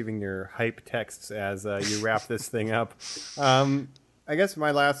to receiving your hype texts as you wrap this thing up. I guess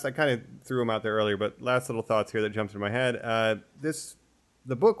I kind of threw them out there earlier, but last little thoughts here that jumped in my head.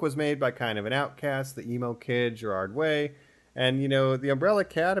 The book was made by kind of an outcast, the emo kid, Gerard Way. And, the Umbrella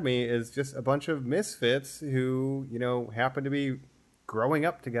Academy is just a bunch of misfits who, happen to be growing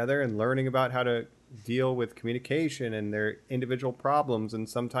up together and learning about how to deal with communication and their individual problems. And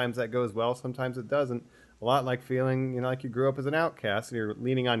sometimes that goes well, sometimes it doesn't. A lot like feeling, like you grew up as an outcast and you're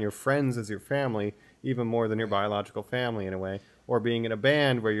leaning on your friends as your family, even more than your biological family in a way. Or being in a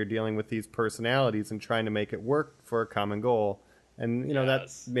band where you're dealing with these personalities and trying to make it work for a common goal. And,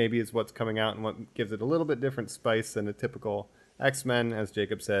 that maybe is what's coming out and what gives it a little bit different spice than a typical X-Men, as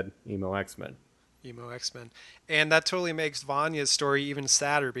Jacob said, emo X-Men. Emo X-Men. And that totally makes Vanya's story even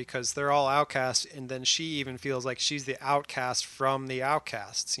sadder because they're all outcasts, and then she even feels like she's the outcast from the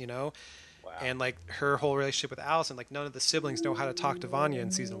outcasts, Wow. And, like, her whole relationship with Allison, like, none of the siblings know how to talk to Vanya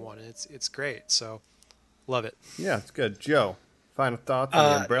in season 1, and it's great. So, love it. Yeah, it's good. Joe, final thoughts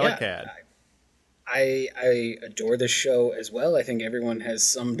on the Umbrella Acad? I adore this show as well. I think everyone has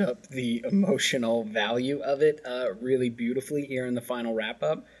summed up the emotional value of it really beautifully here in the final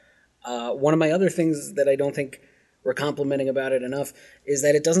wrap-up. One of my other things that I don't think we're complimenting about it enough is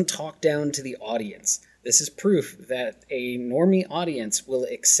that it doesn't talk down to the audience. This is proof that a normie audience will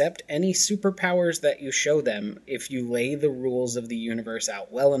accept any superpowers that you show them if you lay the rules of the universe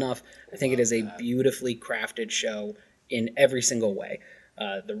out well enough. I think it is a beautifully crafted show in every single way.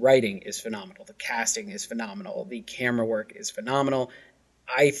 The writing is phenomenal. The casting is phenomenal. The camera work is phenomenal.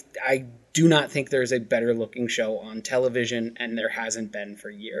 I do not think there's a better looking show on television, and there hasn't been for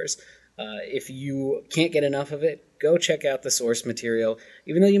years. If you can't get enough of it, go check out the source material,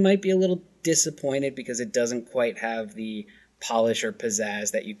 even though you might be a little disappointed because it doesn't quite have the polish or pizzazz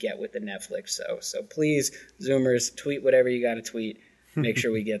that you get with the Netflix show. So please, Zoomers, tweet whatever you got to tweet. Make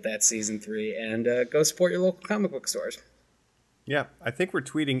sure we get that season 3, and go support your local comic book stores. Yeah, I think we're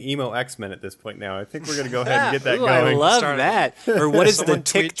tweeting emo X-Men at this point now. I think we're going to go ahead and get that Ooh, going. I love that. Or what is the Someone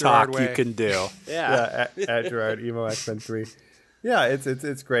tweet TikTok Gerard you Way. can do? Yeah, at Gerard, emo X-Men 3. Yeah,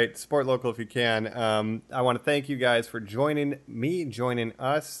 it's great. Support local if you can. I want to thank you guys for joining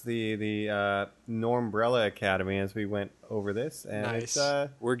us, the Normbrella Academy, as we went over this. And Nice.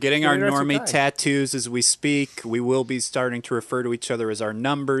 We're getting our interesting normie time. tattoos as we speak. We will be starting to refer to each other as our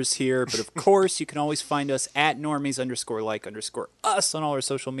numbers here. But of course, you can always find us at normies_like_us on all our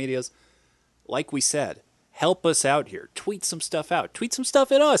social medias. Like we said, help us out here. Tweet some stuff out. Tweet some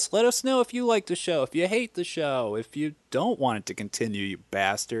stuff at us. Let us know if you like the show, if you hate the show, if you don't want it to continue, you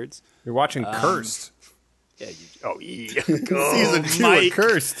bastards. You're watching Cursed. Yeah, Season 2 of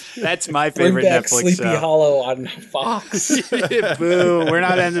Cursed. That's my Bring favorite back Netflix Sleepy show. Hollow on Fox. Boo. We're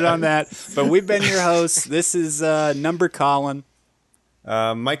not ended on that. But we've been your hosts. This is Number Colin.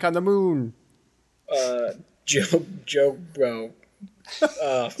 Mike on the Moon. Joe, bro.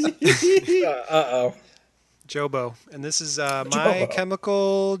 Uh-oh. Jobo. And this is My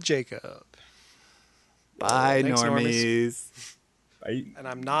Chemical Jacob. Bye, Thanks, normies. Bye. And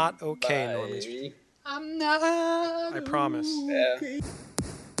I'm not okay, normies. Bye. I'm not. I promise. Yeah.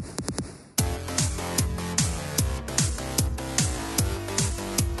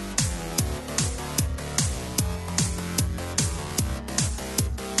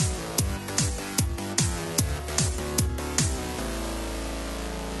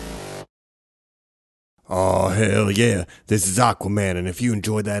 Oh, hell yeah. This is Aquaman, and if you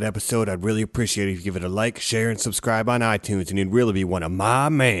enjoyed that episode, I'd really appreciate it if you give it a like, share, and subscribe on iTunes, and you'd really be one of my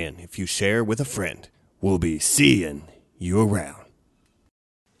man if you share with a friend. We'll be seeing you around.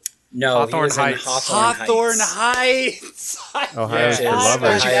 No, Hawthorne he was in Heights. Hawthorne Heights. Ohio's for Yeah.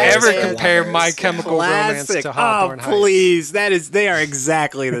 lovers. Would you I ever always say compare lovers. My Chemical Romance Classic. to Hawthorne Oh, Heights? please. They are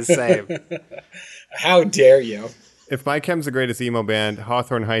exactly the same. How dare you? If My Chem's the greatest emo band,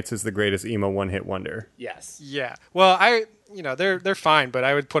 Hawthorne Heights is the greatest emo one-hit wonder. Yes. Yeah. Well, they're fine, but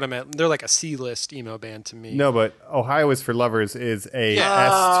I would put them they're like a C-list emo band to me. No, but Ohio is for Lovers is a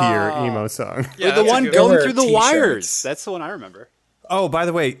S-tier emo song. Yeah, Or the that's a one good going There through the were wires. t-shirts. That's the one I remember. Oh, by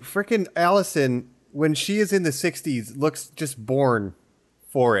the way, frickin' Allison, when she is in the 60s, looks just born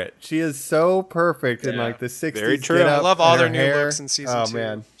for it. She is so perfect in like the 60s. Very true. get I up love all and their her new hair. looks in season Oh 2.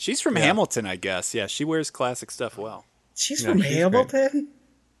 man, She's from Hamilton, I guess. Yeah, she wears classic stuff well. She's Yeah, from she's Hamilton?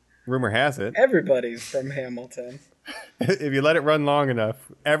 rumor has it. Everybody's from Hamilton. If you let it run long enough,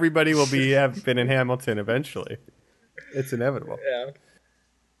 everybody will have been in Hamilton eventually. It's inevitable. Yeah.